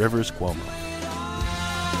frontman Rivers Cuomo.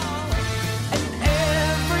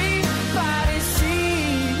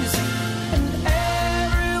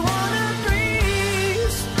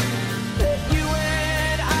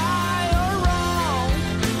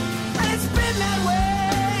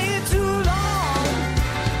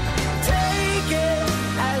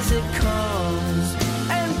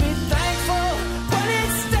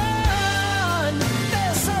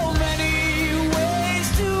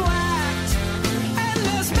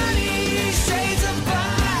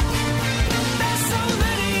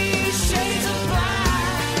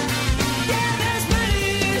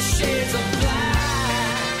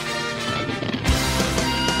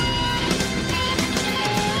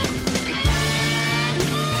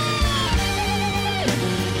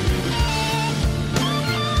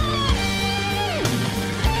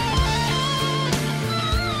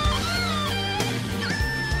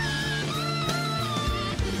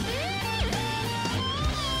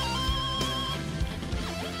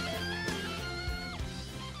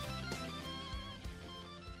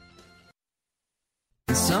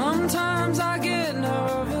 Sometimes I get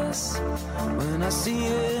nervous when I see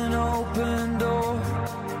an open door.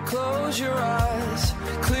 Close your eyes,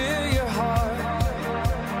 clear your heart.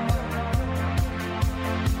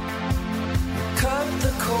 Cut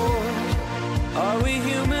the cord. Are we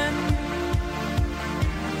human?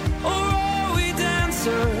 Or are we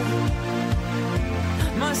dancer?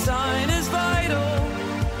 My sign is vital.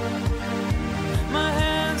 My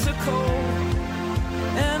hands are cold.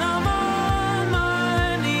 And I'm on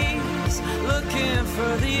my knees looking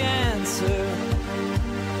for the answer.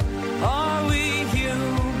 Are we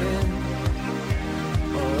human?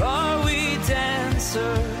 Or are we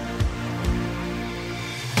dancer?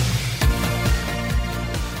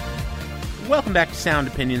 Welcome back to Sound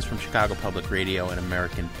Opinions from Chicago Public Radio and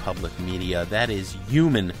American Public Media. That is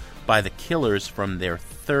Human by The Killers from their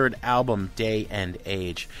third album, Day and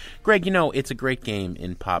Age. Greg, you know, it's a great game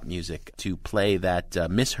in pop music to play that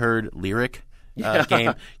misheard lyric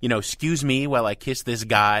game. You know, excuse me while I kiss this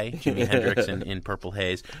guy, Jimi Hendrix in Purple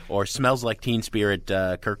Haze, or Smells Like Teen Spirit,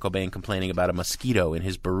 Kurt Cobain complaining about a mosquito in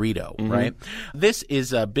his burrito, right? This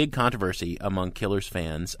is a big controversy among Killers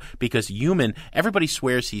fans because Human, everybody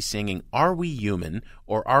swears he's singing, are we human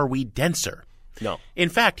or are we denser? No. In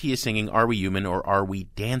fact, he is singing, are we human or are we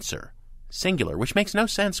dancer? Singular, which makes no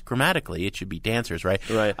sense grammatically. It should be dancers, right?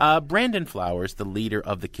 Right. Brandon Flowers, the leader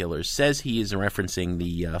of the Killers, says he is referencing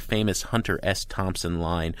the famous Hunter S. Thompson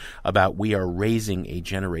line about we are raising a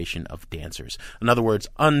generation of dancers. In other words,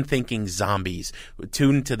 unthinking zombies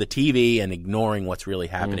tuned to the TV and ignoring what's really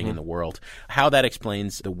happening in the world. How that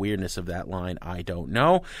explains the weirdness of that line, I don't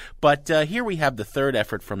know. But here we have the third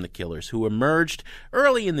effort from the Killers, who emerged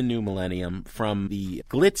early in the new millennium from the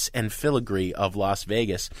glitz and filigree of Las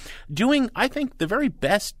Vegas, doing, I think, the very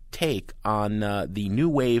best take on the new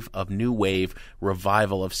wave of new wave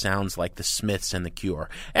revival of sounds like the Smiths and the Cure.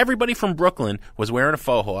 Everybody from Brooklyn was wearing a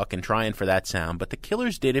faux hawk and trying for that sound, but the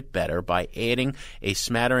Killers did it better by adding a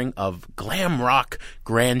smattering of glam rock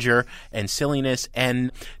grandeur and silliness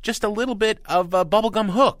and just a little bit of bubblegum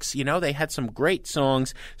hooks. You know, they had some great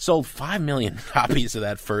songs, sold 5 million copies of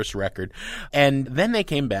that first record, and then they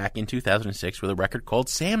came back in 2006 with a record called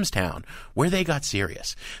Sam's Town, where they got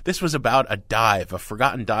serious. This was about a dive, a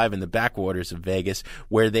forgotten dive in the backwaters of Vegas,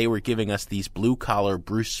 where they were giving us these blue-collar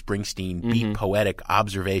Bruce Springsteen beat poetic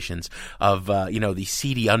observations of, the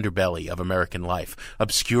seedy underbelly of American life,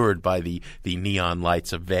 obscured by the neon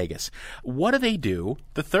lights of Vegas. What do they do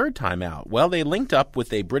the third time out? Well, they linked up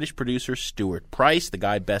with a British producer, Stuart Price, the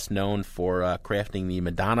guy best known for crafting the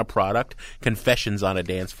Madonna product, Confessions on a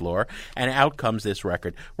Dance Floor, and out comes this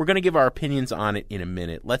record. We're going to give our opinions on it in a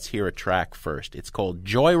minute. Let's hear a track first. It's called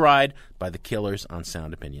Joyride by The Killers on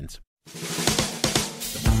Sound Opinions.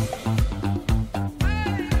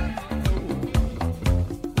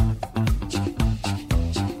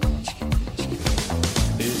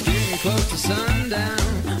 It's getting close to sundown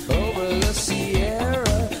over the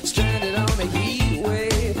Sierra, stranded on a heat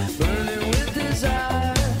wave, burning with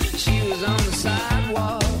desire. She was on the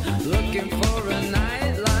sidewalk looking for a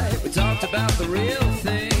nightlight. We talked about the real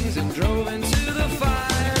things and drove into the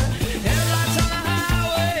fire. Headlights on the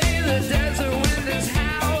highway, the desert wind is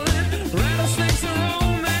howling. Rattlesnakes and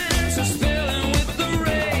romance are spilling with the rain.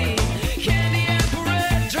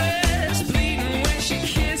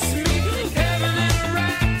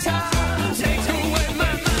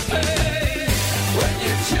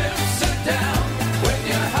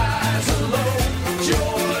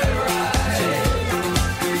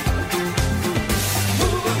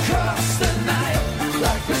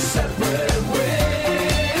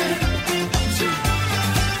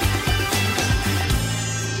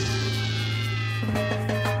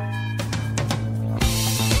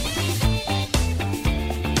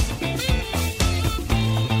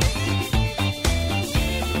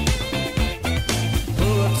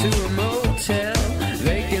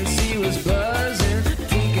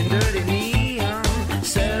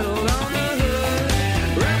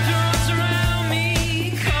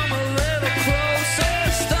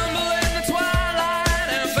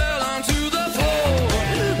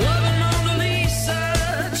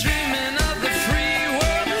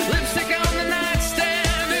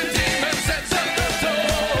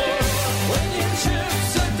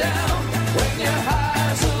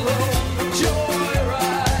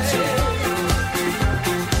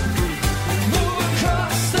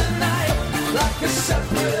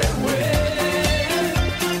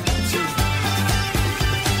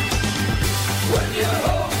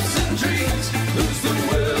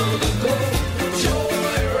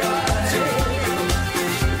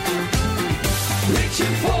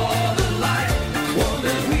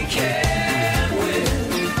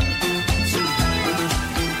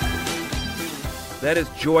 That is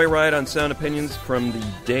Joyride on Sound Opinions from the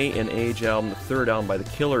Day and Age album, the third album by The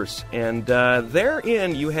Killers. And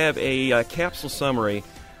therein you have a capsule summary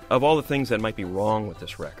of all the things that might be wrong with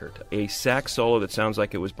this record. A sax solo that sounds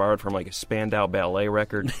like it was borrowed from like a Spandau Ballet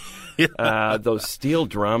record. Those steel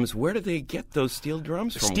drums, where do they get those steel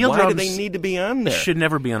drums from? Why do they need to be on there? Should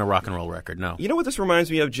never be on a rock and roll record, no. You know what this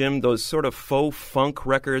reminds me of, Jim? Those sort of faux funk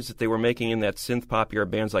records that they were making in that synth pop era,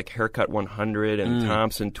 bands like Haircut 100 and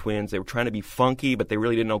Thompson Twins. They were trying to be funky, but they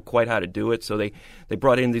really didn't know quite how to do it, so they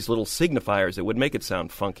brought in these little signifiers that would make it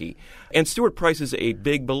sound funky. And Stuart Price is a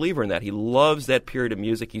big believer in that. He loves that period of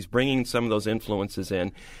music. He's bringing some of those influences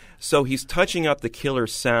in. So he's touching up the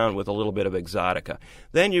Killers' sound with a little bit of exotica.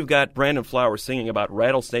 Then you've got Brandon Flowers singing about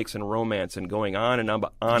rattlesnakes and romance and going on and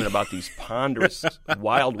about these ponderous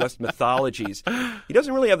Wild West mythologies. He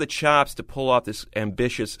doesn't really have the chops to pull off this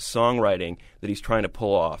ambitious songwriting that he's trying to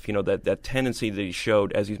pull off. You know, that tendency that he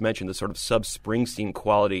showed, as he's mentioned, the sort of sub-Springsteen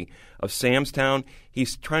quality of Sam's Town.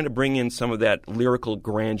 He's trying to bring in some of that lyrical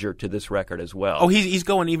grandeur to this record as well. Oh, he's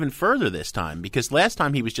going even further this time, because last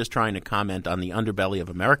time he was just trying to comment on the underbelly of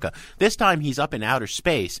America. This time he's up in outer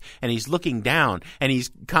space, and he's looking down, and he's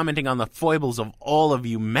commenting on the foibles of all of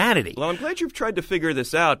humanity. Well, I'm glad you've tried to figure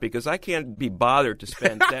this out, because I can't be bothered to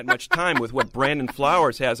spend that much time with what Brandon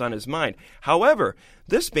Flowers has on his mind. However,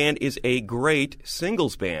 this band is a great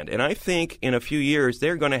singles band, and I think in a few years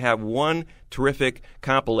they're going to have one terrific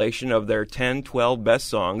compilation of their 10, 12 best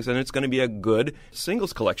songs, and it's going to be a good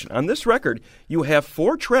singles collection. On this record, you have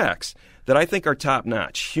 4 tracks that I think are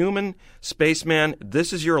top-notch. Human, Spaceman,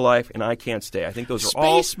 This Is Your Life, and I Can't Stay. I think those are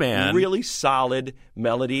all really solid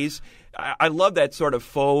melodies. I love that sort of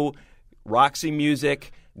faux Roxy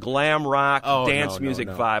music, glam rock, dance music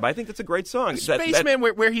vibe. I think that's a great song. Spaceman,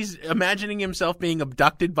 where he's imagining himself being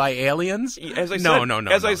abducted by aliens? As I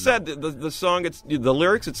said, the song, the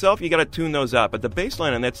lyrics itself, you got to tune those up. But the bass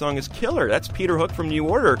line on that song is killer. That's Peter Hook from New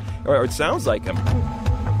Order, or it sounds like him.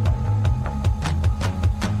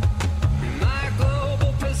 My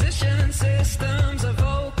global position systems are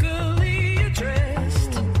vocally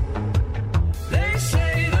addressed. They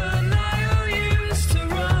say the Nile used to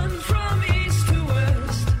run from east to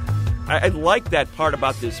west. I like that part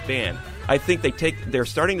about this band. I think they're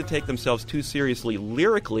starting to take themselves too seriously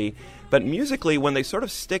lyrically, but musically, when they sort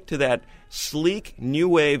of stick to that sleek, new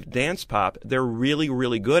wave dance pop, they're really,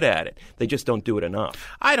 really good at it. They just don't do it enough.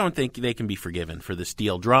 I don't think they can be forgiven for the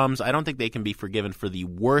steel drums. I don't think they can be forgiven for the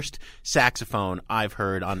worst saxophone I've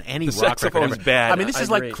heard on any rock record. The saxophone's bad. I mean, this is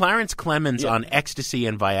like Clarence Clemens on Ecstasy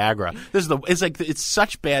and Viagra. It's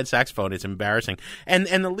such bad saxophone, it's embarrassing. And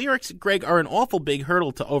the lyrics, Greg, are an awful big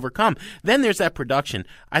hurdle to overcome. Then there's that production.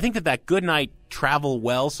 I think that Goodnight Travel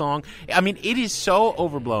Well song, I mean, it is so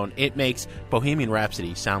overblown, it makes Bohemian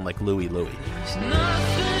Rhapsody sound like Louie Louie. There's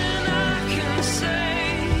nothing I can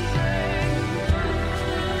say.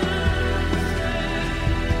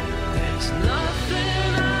 There's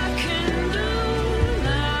nothing I can do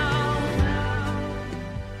now.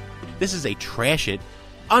 This is a trash it,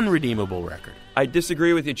 unredeemable record. I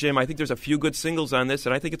disagree with you, Jim. I think there's a few good singles on this,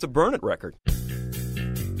 and I think it's a burn it record.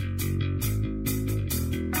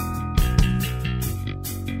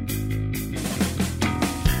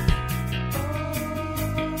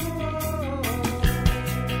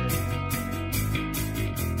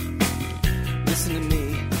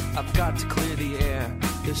 I've got to clear the air.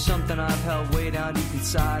 There's something I've held way down deep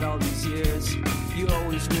inside all these years. You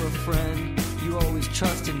always were a friend, you always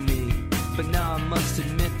trusted me. But now I must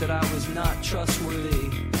admit that I was not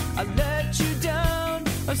trustworthy. I let you down,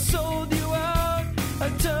 I sold you out, I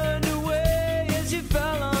turned away as you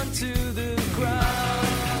fell onto the ground.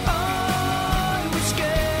 Oh, you were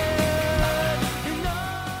scared.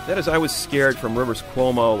 That is I Was Scared from Rivers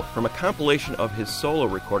Cuomo, from a compilation of his solo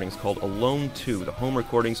recordings called Alone 2, the home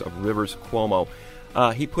recordings of Rivers Cuomo.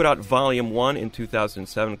 He put out Volume 1 in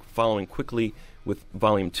 2007, following quickly with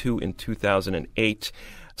Volume 2 in 2008.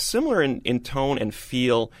 Similar in tone and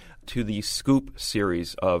feel to the Scoop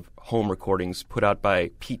series of home recordings put out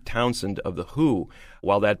by Pete Townsend of The Who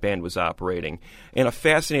while that band was operating, and a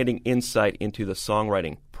fascinating insight into the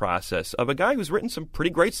songwriting process of a guy who's written some pretty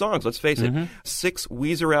great songs, let's face it. 6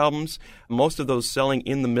 Weezer albums, most of those selling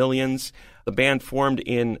in the millions. The band formed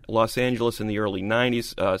in Los Angeles in the early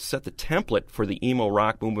 90s, set the template for the emo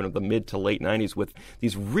rock movement of the mid to late 90s with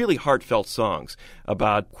these really heartfelt songs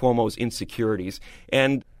about Cuomo's insecurities,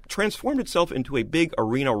 and transformed itself into a big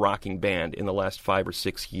arena rocking band in the last 5 or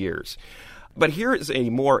 6 years. But here is a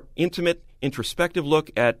more intimate, introspective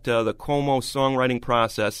look at the Cuomo songwriting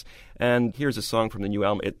process. And here's a song from the new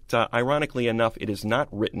album. Ironically enough, it is not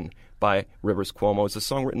written by Rivers Cuomo. It's a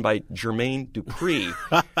song written by Jermaine Dupri,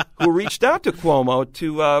 who reached out to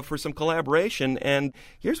Cuomo for some collaboration. And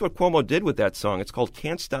here's what Cuomo did with that song. It's called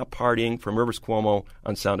Can't Stop Partying from Rivers Cuomo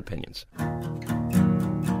on Sound Opinions.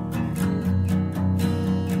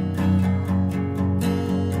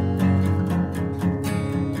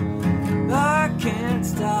 I can't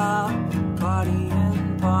stop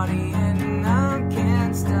partying, partying. I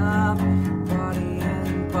can't stop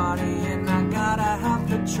partying, partying. I gotta have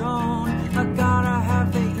Patron, I gotta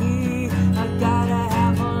have the E, I gotta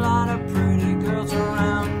have a lot of pretty girls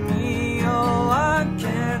around me. Oh, I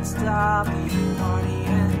can't stop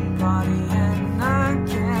partying, partying. I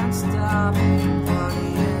can't stop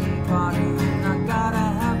partying, partying. I gotta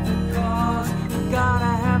have the cars, I gotta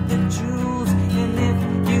have the jewels, and if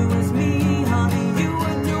you was me, honey, you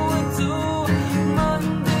would do it too.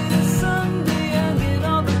 Monday to Sunday, I hit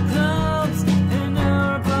all the clubs, and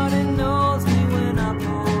everybody knows me when I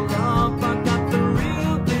pull up. I got the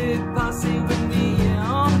real big posse with me, yeah,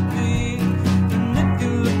 on the beat. And if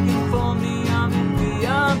you're looking for me, I'm in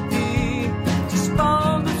VIP. Just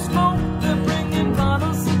follow the smoke, they're bringing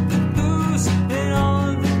bottles of the goose, and all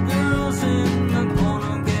of the girls in the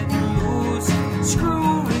corner getting loose.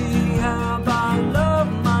 Screw rehab, I love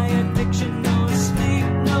my addiction. No sleep,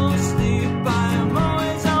 no sleep. I am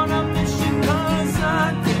always on a mission, 'cause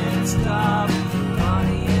I can't stop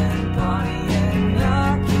partying, partying.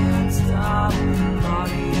 I can't stop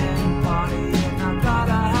partying, partying. I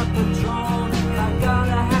gotta have Patron, I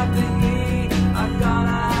gotta have the E, I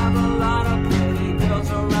gotta have a lot of pretty girls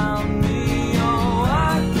around me. Oh, I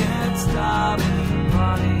can't stop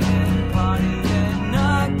partying, partying.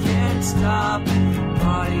 I can't stop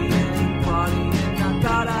partying, partying. I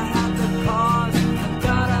gotta have the cars, I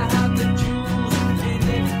gotta have the jewels, and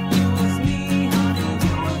if you was me, honey,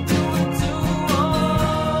 you would do it too.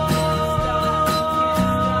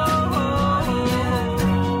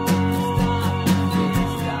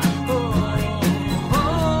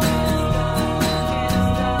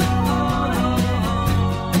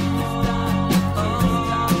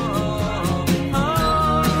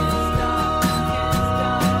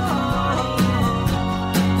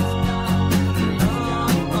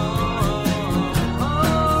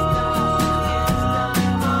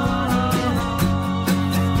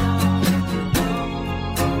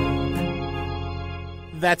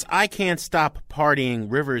 That's I Can't Stop Partying,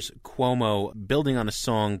 Rivers Cuomo, building on a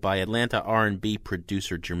song by Atlanta R&B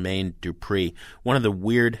producer Jermaine Dupri, one of the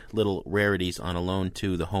weird little rarities on Alone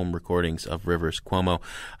 2, the home recordings of Rivers Cuomo.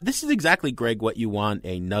 This is exactly, Greg, what you want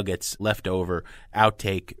a Nuggets leftover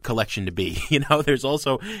outtake collection to be. You know, there's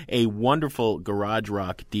also a wonderful garage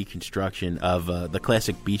rock deconstruction of the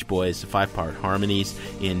classic Beach Boys 5-part harmonies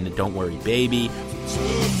in Don't Worry Baby.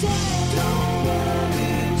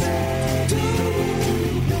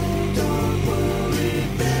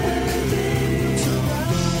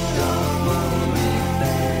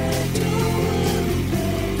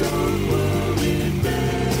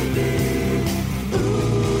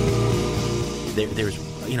 There's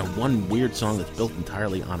one weird song that's built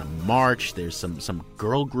entirely on a march. There's some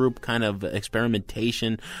girl group kind of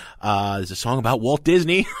experimentation. There's a song about Walt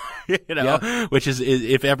Disney, which is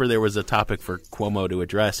if ever there was a topic for Cuomo to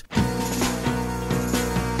address.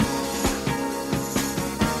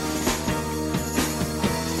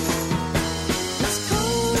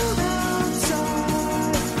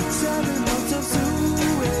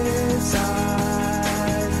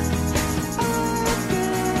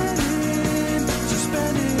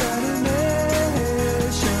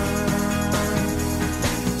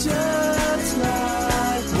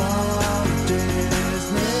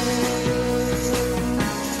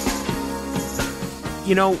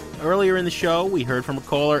 You know, earlier in the show, we heard from a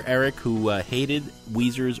caller, Eric, who hated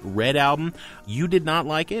Weezer's Red album. You did not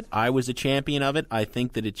like it. I was a champion of it. I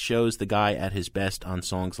think that it shows the guy at his best on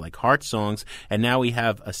songs like Heart Songs, and now we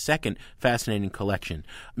have a second fascinating collection.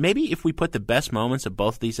 Maybe if we put the best moments of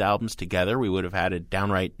both these albums together, we would have had a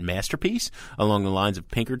downright masterpiece along the lines of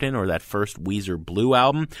Pinkerton or that first Weezer Blue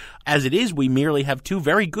album. As it is, we merely have two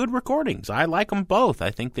very good recordings. I like them both.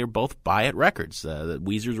 I think they're both buy-it records,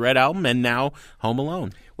 Weezer's Red album and now Home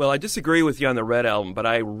Alone. Well, I disagree with you on the Red album, but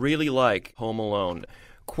I really like Home Alone.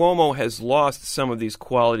 Cuomo has lost some of these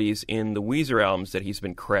qualities in the Weezer albums that he's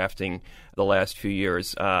been crafting the last few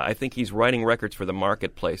years. I think he's writing records for the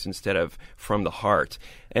marketplace instead of from the heart.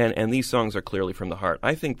 And these songs are clearly from the heart.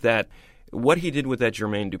 I think that what he did with that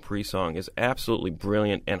Jermaine Dupri song is absolutely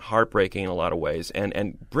brilliant and heartbreaking in a lot of ways,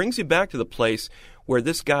 and brings you back to the place where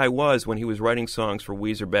this guy was when he was writing songs for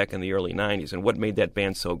Weezer back in the early 90s and what made that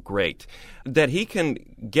band so great. That he can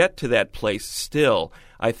get to that place still,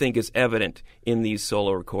 I think, is evident in these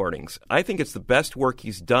solo recordings. I think it's the best work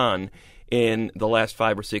he's done in the last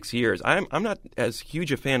 5 or 6 years. I'm not as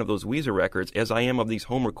huge a fan of those Weezer records as I am of these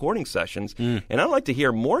home recording sessions, and I'd like to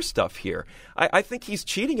hear more stuff here. I think he's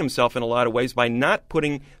cheating himself in a lot of ways by not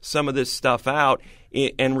putting some of this stuff out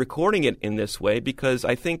and recording it in this way, because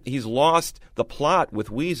I think he's lost the plot with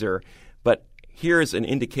Weezer, but here's an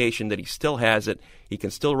indication that he still has it. He can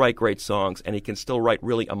still write great songs, and he can still write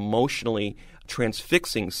really emotionally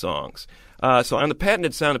transfixing songs. So on the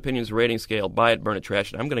patented Sound Opinions rating scale, buy it, burn it,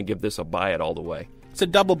 trash it, I'm going to give this a buy it all the way. It's a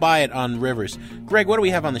double buy it on Rivers. Greg, what do we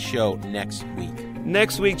have on the show next week?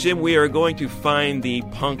 Next week, Jim, we are going to find the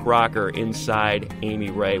punk rocker inside Amy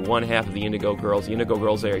Ray, one half of the Indigo Girls. The Indigo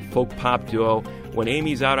Girls are a folk pop duo. When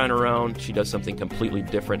Amy's out on her own, she does something completely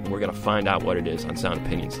different, and we're going to find out what it is on Sound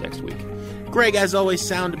Opinions next week. Greg, as always,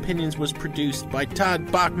 Sound Opinions was produced by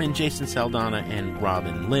Todd Bachman, Jason Saldana, and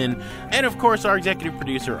Robin Lynn. And, of course, our executive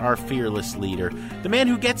producer, our fearless leader, the man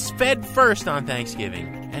who gets fed first on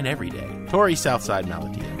Thanksgiving and every day, Tori Southside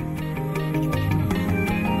Malatio.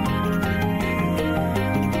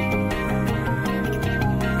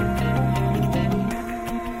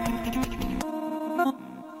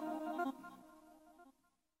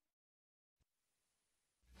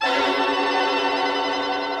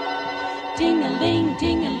 Ting-a-ling,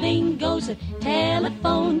 ting-a-ling goes a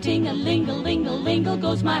telephone. Ting-a-ling-a-ling-a-lingle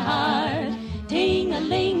goes my heart.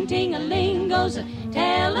 Ting-a-ling, ting-a-ling goes a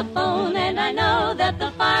telephone, and I know that the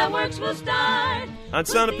fireworks will start. On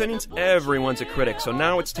Sound Opinions, everyone's a critic, so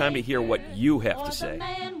now it's time to hear what you have to say.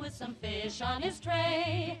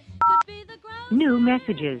 New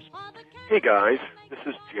messages. Hey guys, this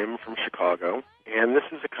is Jim from Chicago, and this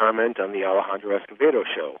is a comment on the Alejandro Escovedo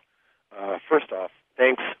show. First off,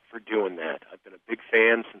 thanks for doing that. I've been a big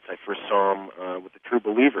fan since I first saw him with the True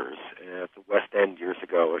Believers at the West End years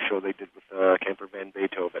ago, a show they did with Camper Van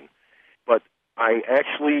Beethoven. But I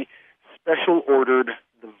actually special ordered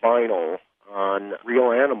the vinyl on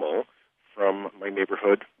Real Animal from my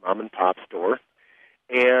neighborhood mom and pop store,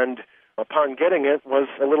 and upon getting it, was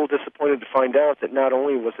a little disappointed to find out that not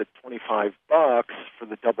only was it $25 for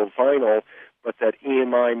the double vinyl, but that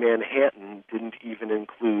EMI Manhattan didn't even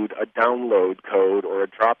include a download code or a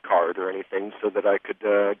drop card or anything so that I could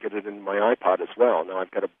get it in my iPod as well. Now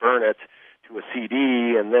I've got to burn it to a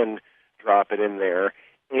CD and then drop it in there,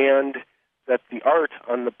 and that the art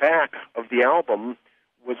on the back of the album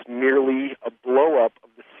was merely a blow-up of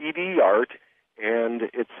the CD art. And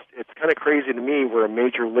it's kind of crazy to me where a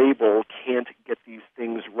major label can't get these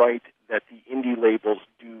things right that the indie labels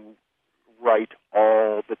do right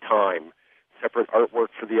all the time. Separate artwork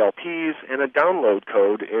for the LPs and a download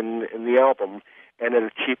code in the album, and at a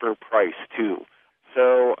cheaper price, too.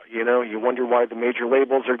 So, you wonder why the major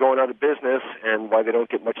labels are going out of business and why they don't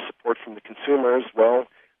get much support from the consumers. Well,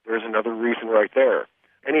 there's another reason right there.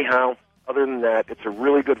 Anyhow, other than that, it's a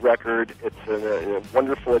really good record. It's a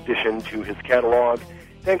wonderful addition to his catalog.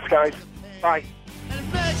 Thanks, guys. Bye.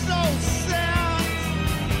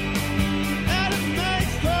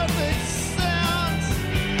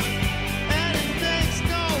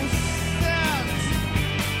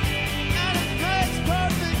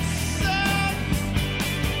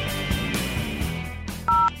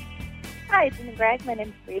 Hi, Jim and Greg. My name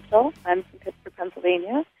is Rachel. I'm from Pittsburgh,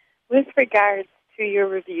 Pennsylvania. With regards to your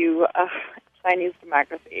review of Chinese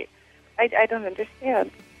democracy, I don't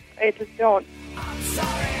understand. I just don't. I'm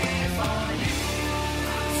sorry for you.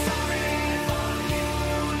 I'm sorry for you.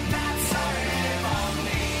 Not sorry for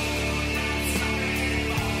me.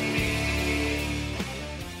 Not sorry for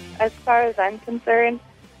me. As far as I'm concerned,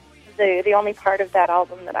 the only part of that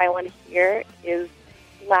album that I want to hear is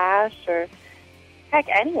Slash or heck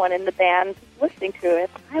anyone in the band listening to it.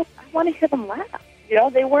 I want to hear them laugh.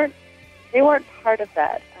 They weren't part of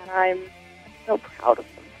that, and I'm so proud of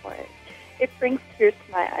them for it. It brings tears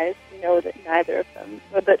to my eyes to know that neither of them,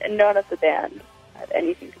 or that none of the band had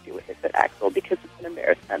anything to do with it but Axl, because it's an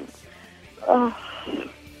embarrassment. Oh,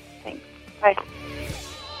 thanks. Bye.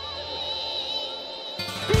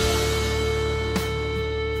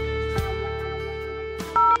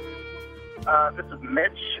 This is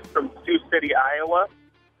Mitch from Sioux City, Iowa.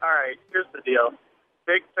 All right, here's the deal.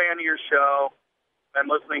 Big fan of your show. Been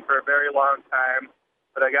listening for a very long time.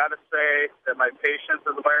 But I got to say that my patience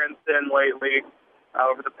is wearing thin lately.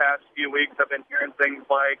 Over the past few weeks, I've been hearing things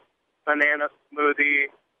like Banana Smoothie,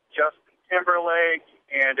 Justin Timberlake,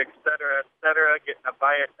 and et cetera, getting a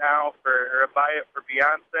buy it now or a buy it for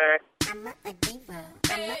Beyonce.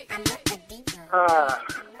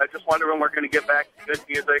 I just wonder when we're going to get back to good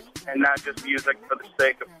music and not just music for the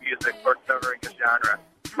sake of music or covering a genre.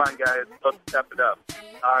 Come on, guys, let's step it up.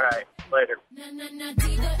 All right, later.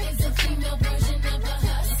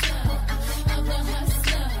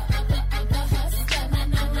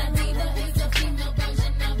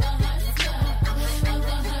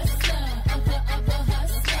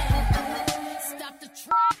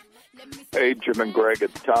 Hey, Jim and Greg,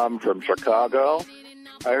 it's Tom from Chicago.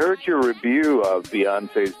 I heard your review of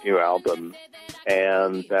Beyonce's new album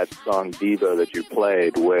and that song Diva that you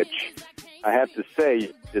played, which I have to say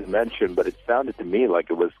you didn't mention, but it sounded to me like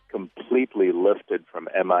it was completely lifted from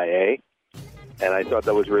MIA. And I thought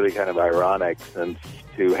that was really kind of ironic, since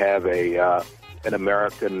to have an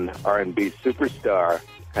American R&B superstar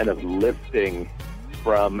kind of lifting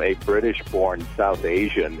from a British-born South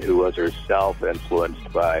Asian who was herself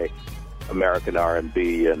influenced by American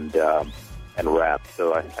R&B and rap.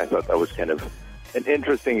 So I thought that was kind of an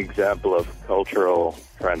interesting example of cultural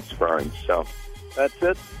transference. So that's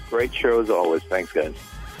it. Great show as always. Thanks, guys.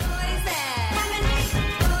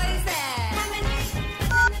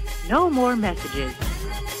 No more messages.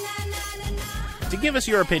 To give us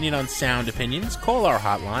your opinion on Sound Opinions, call our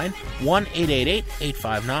hotline,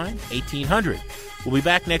 1-888-859-1800. We'll be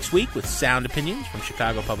back next week with Sound Opinions from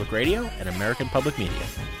Chicago Public Radio and American Public Media.